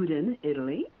in Udine,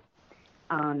 Italy,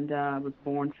 and I was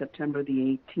born September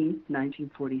the 18th,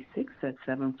 1946, at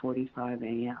 7:45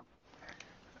 a.m.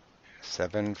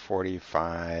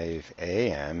 7:45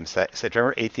 a.m.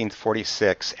 September 18th,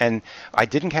 46. And I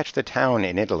didn't catch the town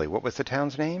in Italy. What was the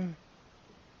town's name?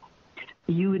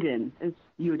 Udine. It's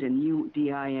Udine,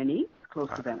 Udine, close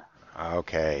to Venice.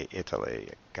 Okay, Italy.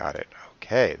 Got it.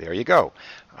 Okay, there you go.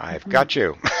 I've got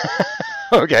you.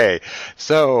 Okay,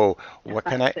 so what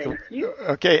can I? Thank you.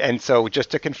 Okay, and so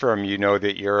just to confirm, you know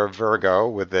that you're a Virgo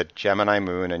with a Gemini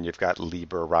moon and you've got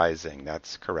Libra rising.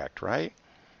 That's correct, right?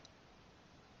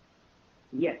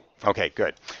 Yes. Okay,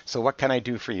 good. So what can I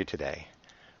do for you today?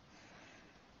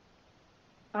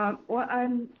 Well,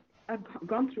 I've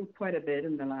gone through quite a bit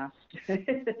in the last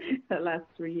the last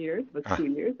 3 years, but 2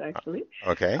 years actually.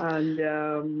 Okay. And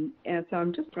so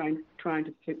I'm just trying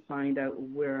to find out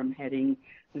where I'm heading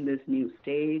in this new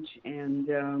stage and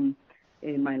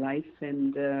in my life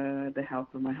and the health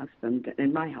of my husband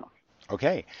and my health.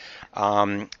 Okay.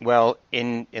 Well,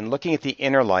 in looking at the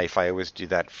inner life, I always do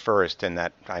that first, and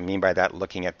that I mean by that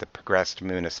looking at the progressed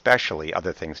moon especially,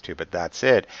 other things too, but that's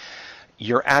it.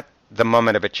 You're at the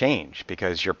moment of a change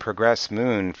because your progressed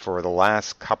moon for the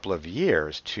last couple of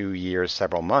years, 2 years,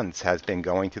 several months, has been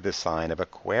going through the sign of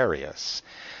Aquarius.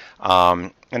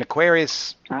 And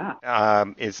Aquarius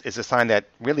is a sign that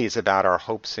really is about our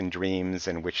hopes and dreams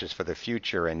and wishes for the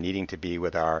future and needing to be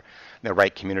with the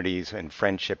right communities and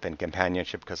friendship and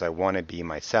companionship because I want to be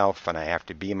myself and I have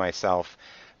to be myself.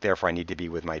 Therefore, I need to be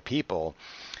with my people.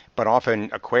 But often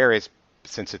Aquarius,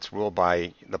 since it's ruled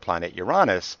by the planet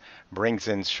Uranus, brings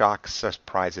in shocks,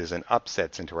 surprises, and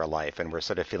upsets into our life. And we're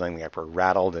sort of feeling like we're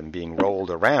rattled and being rolled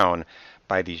around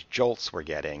by these jolts we're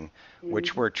getting,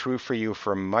 which were true for you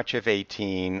for much of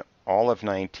 18, all of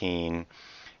 19,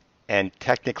 and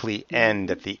technically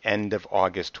end at the end of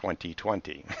August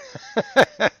 2020.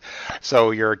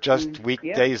 So you're just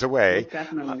days away.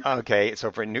 Definitely. Okay, so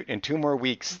in 2 more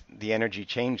weeks, the energy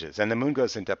changes. And the moon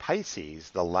goes into Pisces,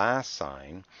 the last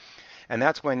sign. And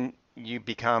that's when you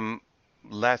become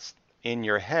less in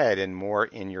your head and more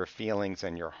in your feelings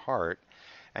and your heart.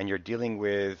 And you're dealing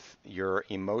with your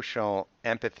emotional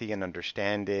empathy and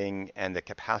understanding and the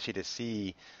capacity to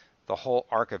see the whole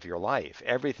arc of your life.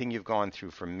 Everything you've gone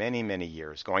through for many, many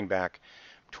years, going back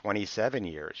 27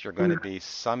 years, you're going to be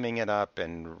summing it up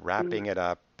and wrapping it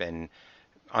up and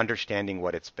understanding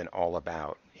what it's been all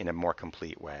about in a more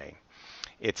complete way.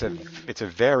 It's a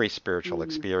very spiritual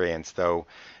experience, though,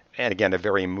 and again, a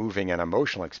very moving and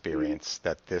emotional experience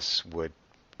that this would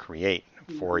create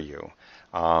for you.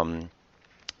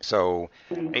 So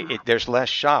there's less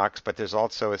shocks, but there's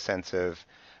also a sense of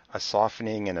a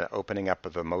softening and an opening up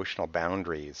of emotional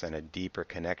boundaries and a deeper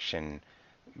connection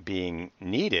being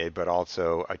needed, but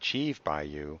also achieved by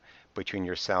you between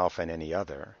yourself and any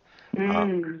other.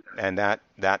 And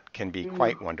that can be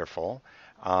quite wonderful.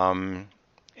 And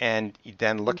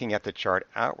then looking at the chart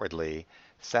outwardly,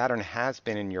 Saturn has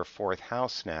been in your 4th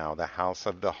house now, the house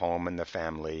of the home and the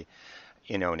family,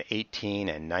 in 18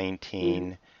 and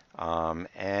 19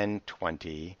 and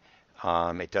 20.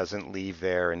 It doesn't leave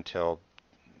there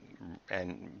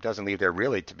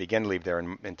really to begin to leave there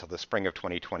until the spring of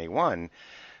 2021.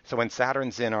 So when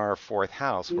Saturn's in our 4th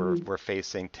house, we're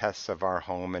facing tests of our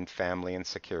home and family and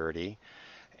security,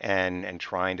 and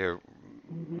trying to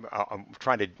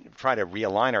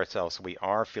realign ourselves so we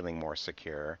are feeling more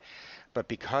secure. But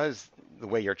because the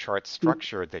way your chart's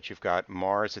structured, that you've got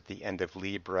Mars at the end of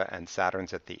Libra and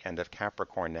Saturn's at the end of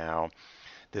Capricorn now,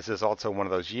 this is also one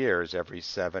of those years, every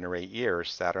 7 or 8 years,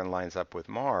 Saturn lines up with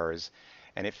Mars,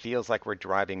 and it feels like we're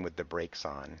driving with the brakes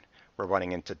on. We're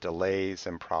running into delays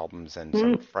and problems and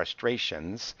some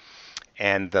frustrations.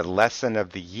 And the lesson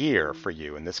of the year for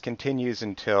you, and this continues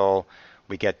until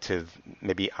we get to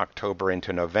maybe October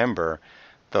into November,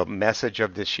 the message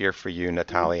of this year for you,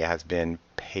 Natalia, has been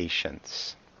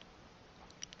patience.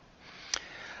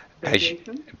 As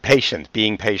Vacation? patient,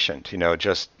 being patient,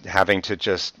 just having to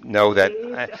just know that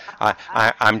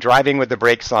I'm driving with the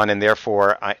brakes on, and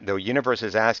therefore the universe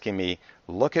is asking me,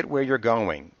 look at where you're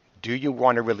going. Do you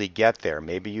want to really get there?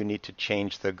 Maybe you need to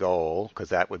change the goal because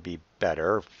that would be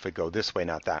better if we go this way,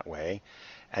 not that way.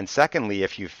 And secondly,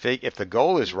 if the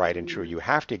goal is right and true, you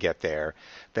have to get there,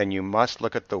 then you must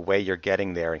look at the way you're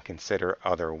getting there and consider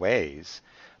other ways.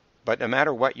 But no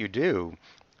matter what you do,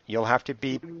 you'll have to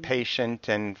be patient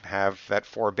and have that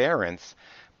forbearance.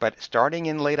 But starting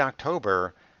in late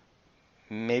October,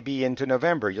 maybe into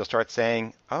November, you'll start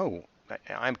saying, "Oh,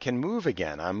 I can move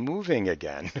again. I'm moving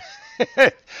again,"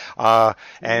 uh,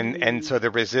 and so the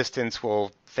resistance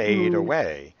will fade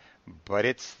away. But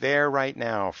it's there right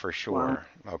now for Wow. sure.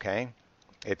 Okay,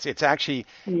 it's actually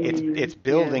it's Yes.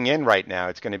 building in right now.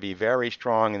 It's going to be very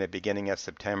strong in the beginning of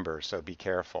September. So be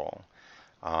careful.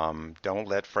 Don't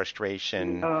let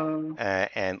frustration Uh,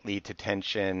 and lead to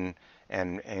tension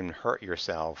and hurt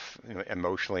yourself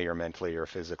emotionally or mentally or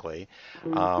physically.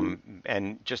 mhm,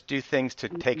 And just do things to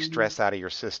take mhm, stress out of your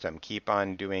system. Keep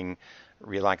on doing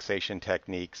relaxation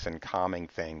techniques and calming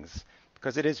things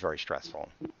because it is very stressful,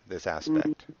 this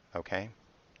mhm, aspect. Okay?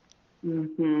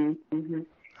 mhm, mhm.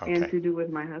 And Okay. to do with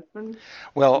my husband?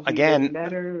 Well, Is he again, getting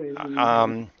better? Is he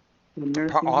um, in a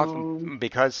nursing home?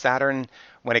 because Saturn,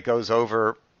 when it goes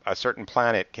over a certain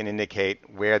planet, can indicate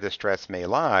where the stress may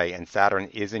lie, and Saturn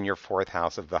is in your fourth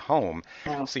house of the home.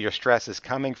 Oh, So your stress is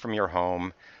coming from your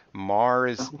home.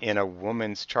 Mars oh, in a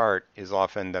woman's chart is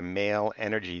often the male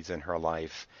energies in her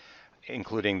life,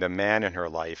 including the man in her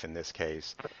life in this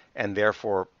case, and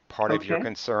therefore part of your okay.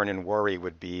 concern and worry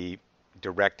would be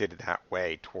directed that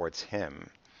way towards him.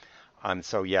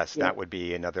 So yes, Yes. that would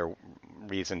be another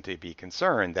reason to be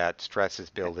concerned that stress is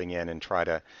building in and try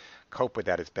to cope with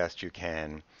that as best you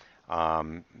can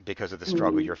because of the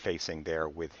struggle Mhm, you're facing there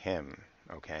with him.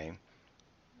 Okay.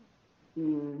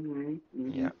 mhm,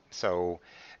 Yeah. mhm. So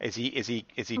is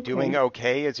he doing Okay.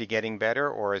 okay? Is he getting better,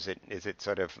 or is it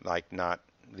sort of like not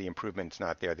the improvement's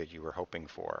not there that you were hoping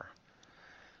for?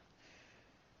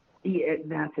 Yeah,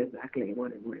 that's exactly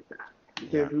what it was.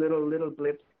 Yeah. There's little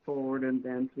blips forward and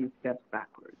then 3 steps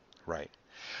backwards. Right.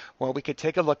 Well, we could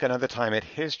take a look another time at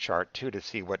his chart too to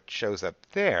see what shows up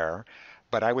there.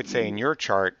 But I would say in Mhm. your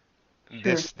chart,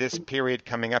 Sure. this period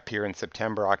coming up here in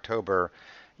September, October,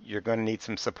 you're going to need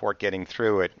some support getting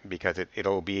through it because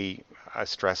it'll be a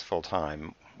stressful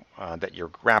time that you're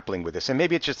grappling with this. And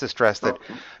maybe it's just the stress that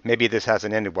Okay. maybe this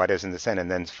hasn't ended. Why doesn't this end? And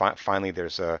then finally,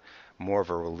 there's a more of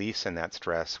a release in that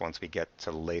stress once we get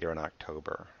to later in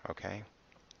October. Okay.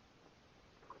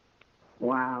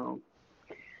 Wow.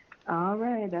 All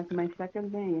right. That's my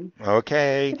second name.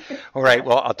 Okay. All right.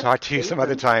 Well, I'll talk to you some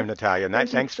other Jason. time, Natalia.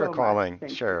 Thank you Thanks for so much. calling.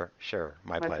 Thank you. Sure, sure.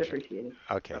 My Much pleasure. appreciated.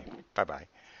 Bye Okay. bye. Bye-bye.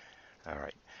 All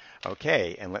right.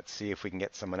 Okay, and let's see if we can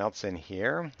get someone else in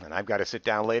here. And I've got to sit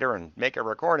down later and make a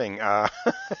recording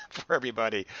for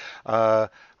everybody.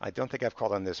 I don't think I've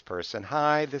called on this person.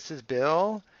 Hi, this is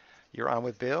Bill. You're on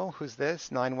with Bill. Who's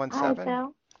this? Hi, 917?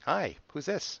 Bill. Hi, who's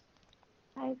this?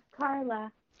 Hi,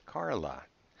 Carla. Carla.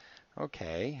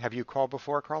 Okay. Have you called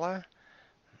before, Carla?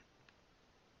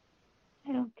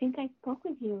 I don't think I spoke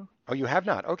with you. Oh, you have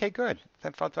not. Okay, good.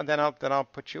 Then I'll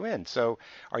put you in. So,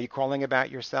 are you calling about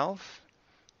yourself?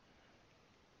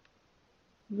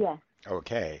 Yes.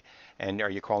 Okay. And are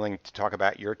you calling to talk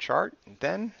about your chart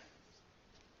then?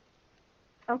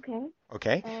 Okay.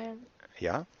 Okay. Um,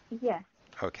 Yeah. yes.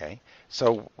 Okay.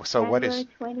 So what is January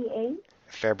 28th?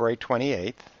 February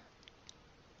 28th?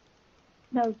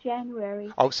 No,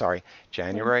 January Oh, sorry.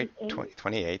 January 28th,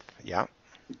 28th. Yeah.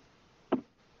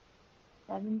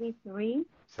 73.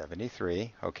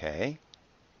 73. Okay.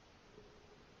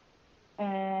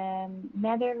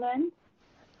 Netherlands,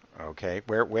 Okay.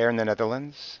 Where in the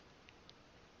Netherlands?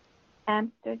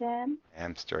 Amsterdam,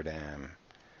 Amsterdam.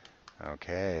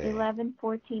 Okay.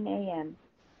 11:14 a.m.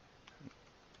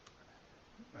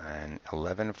 And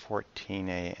 11:14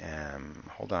 a.m.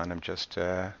 Hold on, I'm just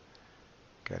got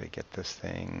to get this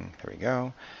thing. There we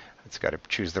go. It's got to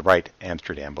choose the right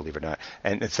Amsterdam, believe it or not.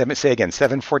 And say again,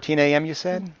 7:14 a.m. You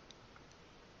said?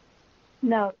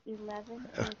 No,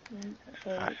 Uh, 11:14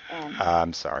 a.m.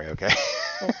 I'm sorry. Okay.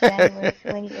 So January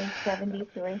 28th,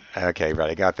 73. Okay, right.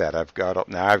 I got that.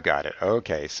 Now I've got it.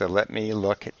 Okay, so let me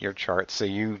look at your chart. So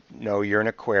you know you're an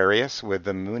Aquarius with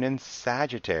the moon in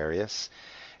Sagittarius,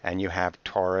 and you have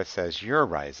Taurus as your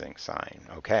rising sign.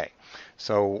 Okay,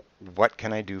 so what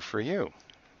can I do for you?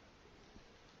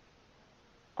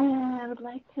 I would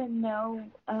like to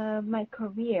know my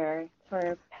career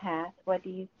for path. What do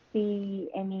you see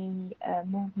any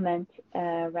movement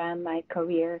around my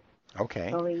career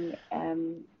Okay. going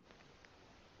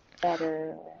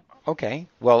better. Okay.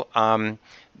 Well,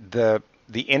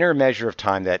 the inner measure of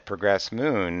time, that progressed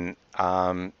moon,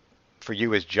 for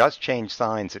you has just changed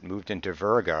signs. It moved into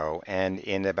Virgo, and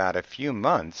in about a few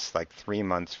months, like 3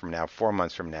 months from now, 4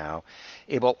 months from now,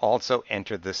 it will also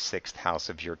enter the sixth house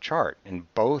of your chart.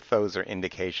 And both those are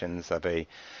indications of a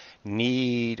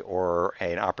need or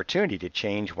an opportunity to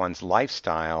change one's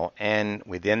lifestyle, and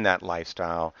within that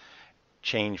lifestyle,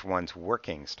 change one's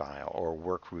working style or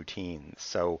work routines.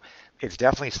 So it's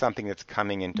definitely something that's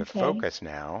coming into Okay. focus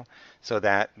now, so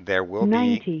that there will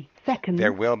be 90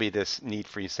 seconds. this need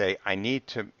for you to say, I need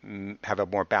to have a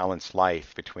more balanced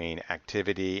life between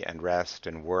activity and rest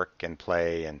and work and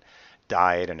play and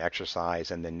diet and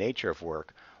exercise and the nature of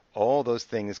work. All those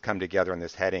things come together in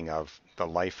this heading of the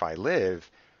life I live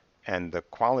and the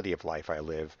quality of life I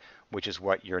live, which is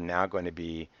what you're now going to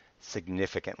be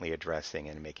significantly addressing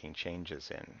and making changes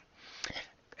in.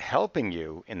 Helping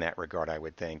you in that regard, I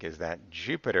would think, is that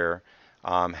Jupiter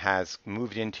has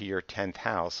moved into your 10th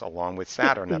house along with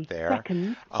Saturn up 60 there.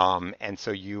 seconds. And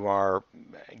so you are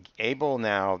able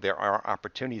now, there are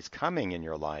opportunities coming in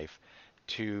your life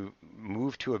to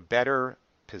move to a better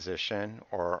position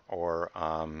or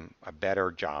a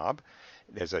better job.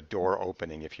 There's a door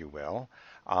opening, if you will.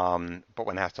 But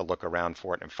one has to look around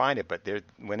for it and find it. But there,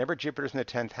 whenever Jupiter's in the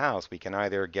 10th house, we can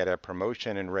either get a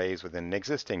promotion and raise within an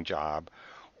existing job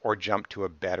or jump to a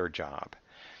better job.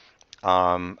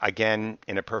 Again,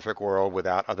 in a perfect world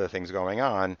without other things going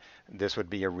on, this would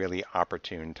be a really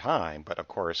opportune time. But of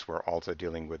course, we're also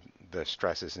dealing with the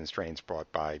stresses and strains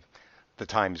brought by the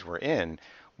times we're in,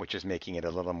 which is making it a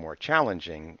little more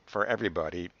challenging for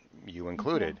everybody, you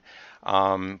Okay. included.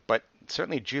 But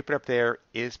certainly Jupiter up there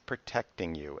is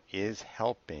protecting you, is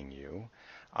helping you.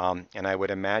 And I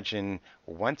would imagine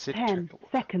 10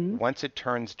 seconds. once it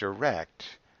turns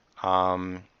direct,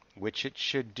 which it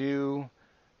should do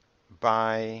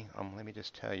by, let me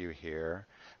just tell you here,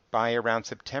 by around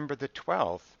September the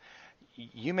 12th,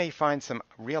 you may find some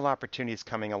real opportunities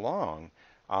coming along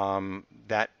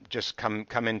that just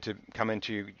come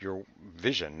into your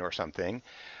vision or something.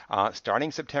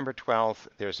 Starting September 12th,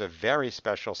 there's a very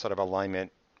special sort of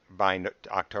alignment by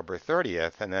October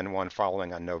 30th, and then one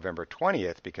following on November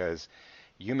 20th, because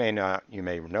you may know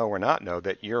or not know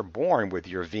that you're born with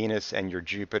your Venus and your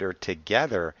Jupiter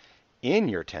together in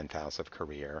your 10th house of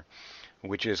career,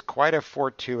 which is quite a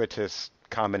fortuitous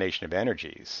combination of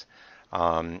energies.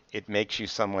 It makes you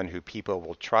someone who people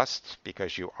will trust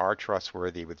because you are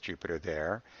trustworthy with Jupiter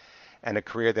there, and a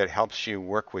career that helps you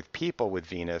work with people with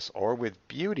Venus or with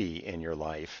beauty in your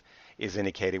life is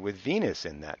indicated with Venus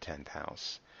in that 10th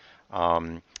house.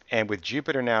 And with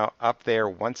Jupiter now up there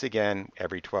once again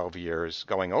every 12 years,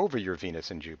 going over your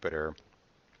Venus and Jupiter,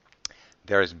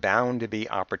 there's bound to be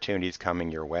opportunities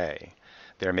coming your way.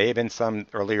 There may have been some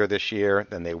earlier this year,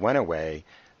 then they went away.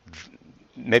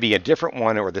 Maybe a different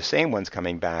one or the same one's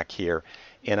coming back here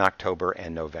in October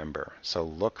and November. So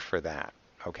look for that,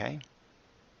 okay?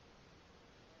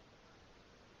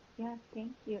 Yeah,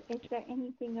 thank you. Is there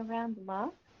anything around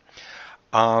love?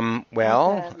 Like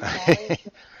Well, a marriage?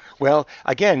 well,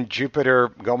 again, Jupiter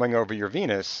going over your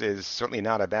Venus is certainly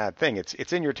not a bad thing.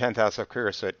 It's in your 10th house of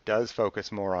career, so it does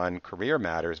focus more on career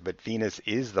matters, but Venus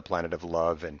is the planet of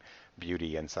love and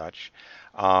beauty and such.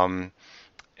 Um,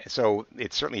 so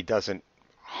it certainly doesn't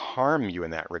harm you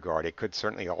in that regard. It could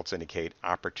certainly also indicate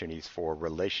opportunities for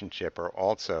relationship are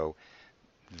also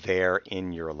there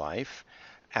in your life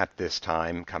at this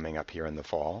time coming up here in the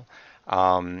fall.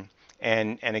 Um,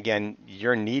 and again,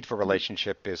 your need for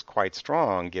relationship is quite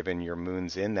strong given your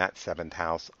moon's in that seventh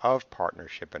house of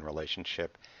partnership and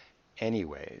relationship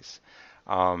anyways.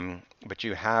 But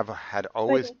you have had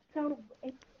But always, it's so,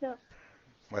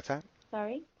 what's that?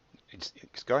 sorry?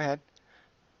 Just go ahead.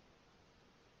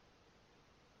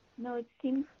 No, it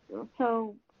seems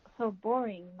so so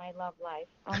boring, my love life.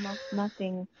 Almost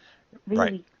nothing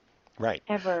Right, really right.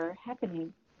 ever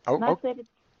happening. Oh, oh, Not that it's,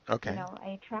 okay, I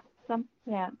attract some,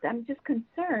 yeah, I'm just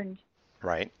concerned.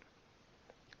 right.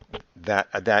 That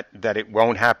it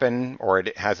won't happen or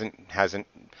it hasn't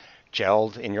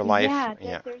gelled in your life. Yeah, that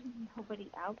Yeah. there's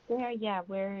nobody out there.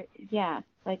 Yeah,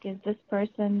 like, is this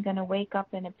person gonna wake up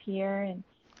and appear in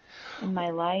my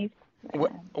life?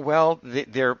 Well,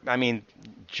 I mean,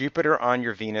 Jupiter on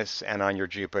your Venus and on your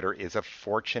Jupiter is a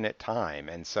fortunate time,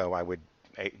 and so I would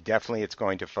definitely it's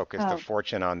going to focus the Oh,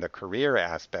 fortune on the career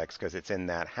aspects because it's in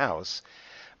that house.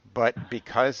 But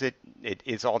because it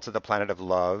is also the planet of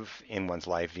love in one's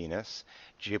life, Venus,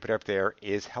 Jupiter up there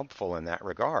is helpful in that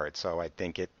regard. So I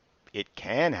think it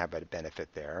can have a benefit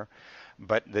there.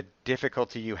 But the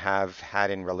difficulty you have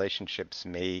had in relationships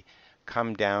may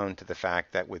come down to the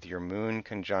fact that with your moon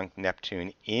conjunct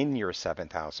Neptune in your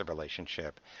seventh house of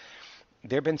relationship,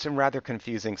 there have been some rather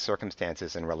confusing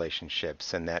circumstances in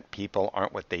relationships, and that people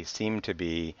aren't what they seem to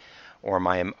be, or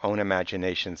my own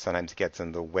imagination sometimes gets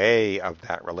in the way of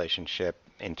that relationship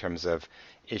in terms of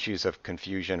issues of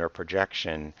confusion or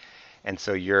projection. And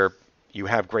so you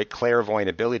have great clairvoyant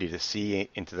ability to see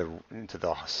into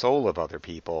the soul of other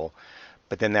people,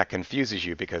 but then that confuses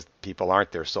you because people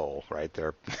aren't their soul, right?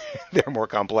 They're they're more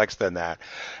complex than that.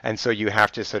 And so you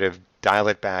have to sort of dial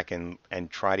it back and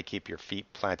try to keep your feet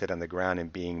planted on the ground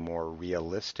and being more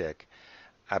realistic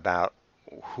about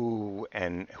who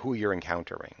you're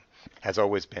encountering has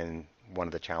always been one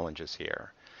of the challenges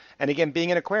here. And again,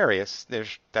 being an Aquarius,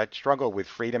 there's that struggle with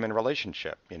freedom and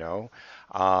relationship,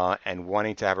 and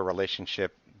wanting to have a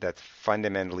relationship that's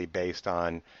fundamentally based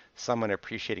on someone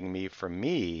appreciating me for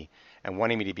me and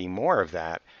wanting me to be more of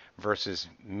that versus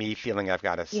me feeling I've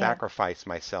got to sacrifice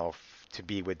myself to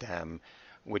be with them,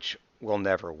 which will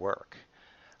never work.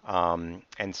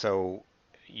 And so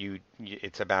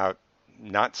it's about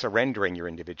not surrendering your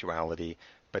individuality,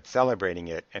 but celebrating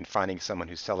it and finding someone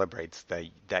who celebrates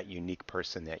that unique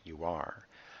person that you are,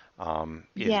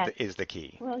 is the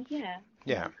key. Well, yeah.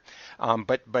 Yeah.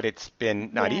 But it's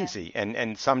been not easy.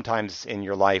 And sometimes in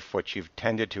your life, what you've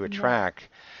tended to attract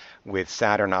with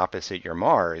Saturn opposite your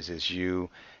Mars is you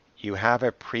have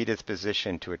a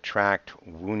predisposition to attract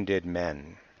wounded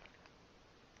men.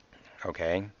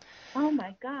 Okay? Oh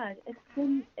my God, it's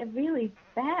been really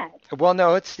bad. Well,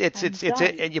 no,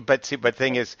 but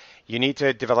thing is, you need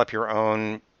to develop your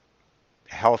own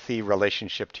healthy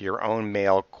relationship to your own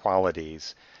male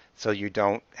qualities, so you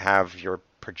don't have you're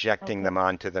projecting them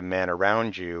onto the men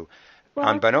around you, Well,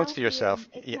 unbeknownst to yourself.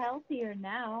 It's healthier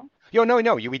now.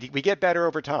 No, we get better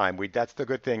over time. That's the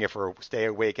good thing if we stay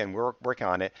awake and work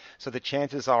on it. So the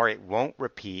chances are it won't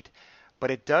repeat,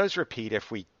 but it does repeat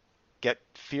if we get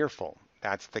fearful.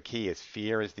 That's the key, is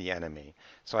fear is the enemy.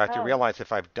 So I have to realize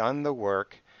if I've done the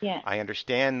work, I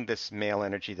understand this male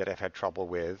energy that I've had trouble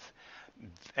with,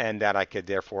 and that I could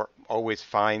therefore always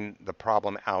find the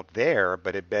problem out there,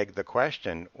 but it begged the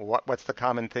question, what's the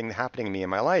common thing happening to me in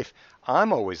my life?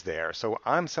 I'm always there, so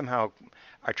I'm somehow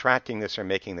attracting this or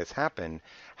making this happen.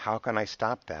 How can I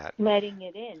stop that? Letting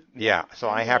it in.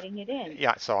 So letting it in.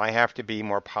 So I have to be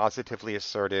more positively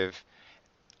assertive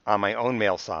on my own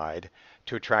male side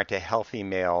to attract a healthy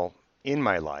male in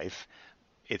my life.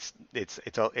 It's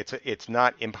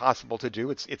not impossible to do.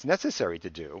 It's necessary to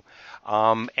do,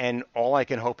 and all I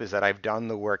can hope is that I've done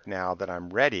the work now, that I'm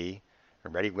ready,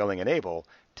 willing, and able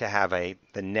to have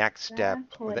the next step,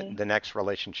 the next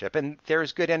relationship, and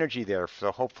there's good energy there.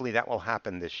 So hopefully that will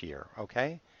happen this year.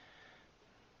 Okay.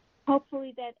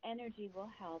 Hopefully that energy will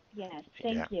help. Yes.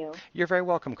 Thank you. You're very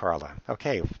welcome, Carla.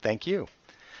 Okay. Thank you.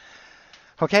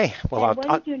 Okay. Well, and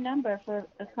what is your number for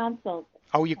a consult?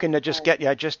 Oh, you can just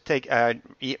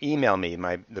email me.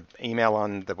 The email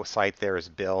on the site there is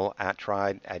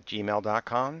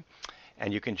bill@attride@gmail.com,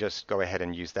 and you can just go ahead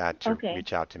and use that to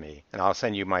reach out to me, and I'll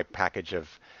send you my package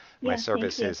of my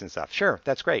services and stuff. Sure,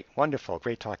 that's great, wonderful,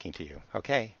 great talking to you.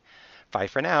 Okay, bye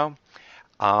for now.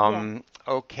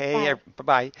 Okay,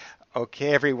 bye-bye.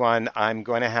 Okay, everyone, I'm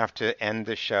going to have to end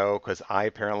the show because I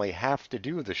apparently have to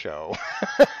do the show.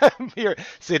 I'm here,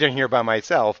 sitting here by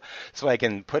myself, so I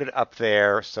can put it up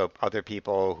there so other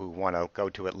people who want to go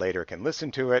to it later can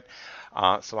listen to it.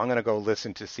 So I'm going to go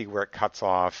listen to see where it cuts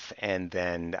off and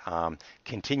then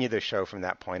continue the show from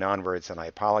that point onwards. And I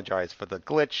apologize for the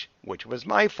glitch, which was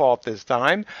my fault this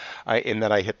time, in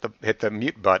that I hit the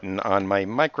mute button on my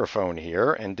microphone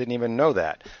here and didn't even know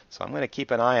that. So I'm going to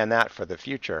keep an eye on that for the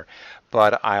future.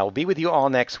 But I'll be with you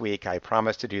all next week. I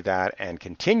promise to do that and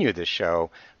continue the show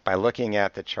by looking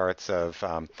at the charts of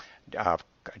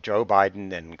Joe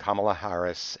Biden and Kamala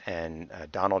Harris and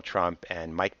Donald Trump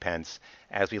and Mike Pence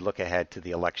as we look ahead to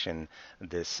the election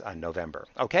this November.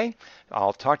 Okay?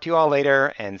 I'll talk to you all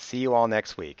later and see you all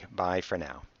next week. Bye for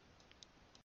now.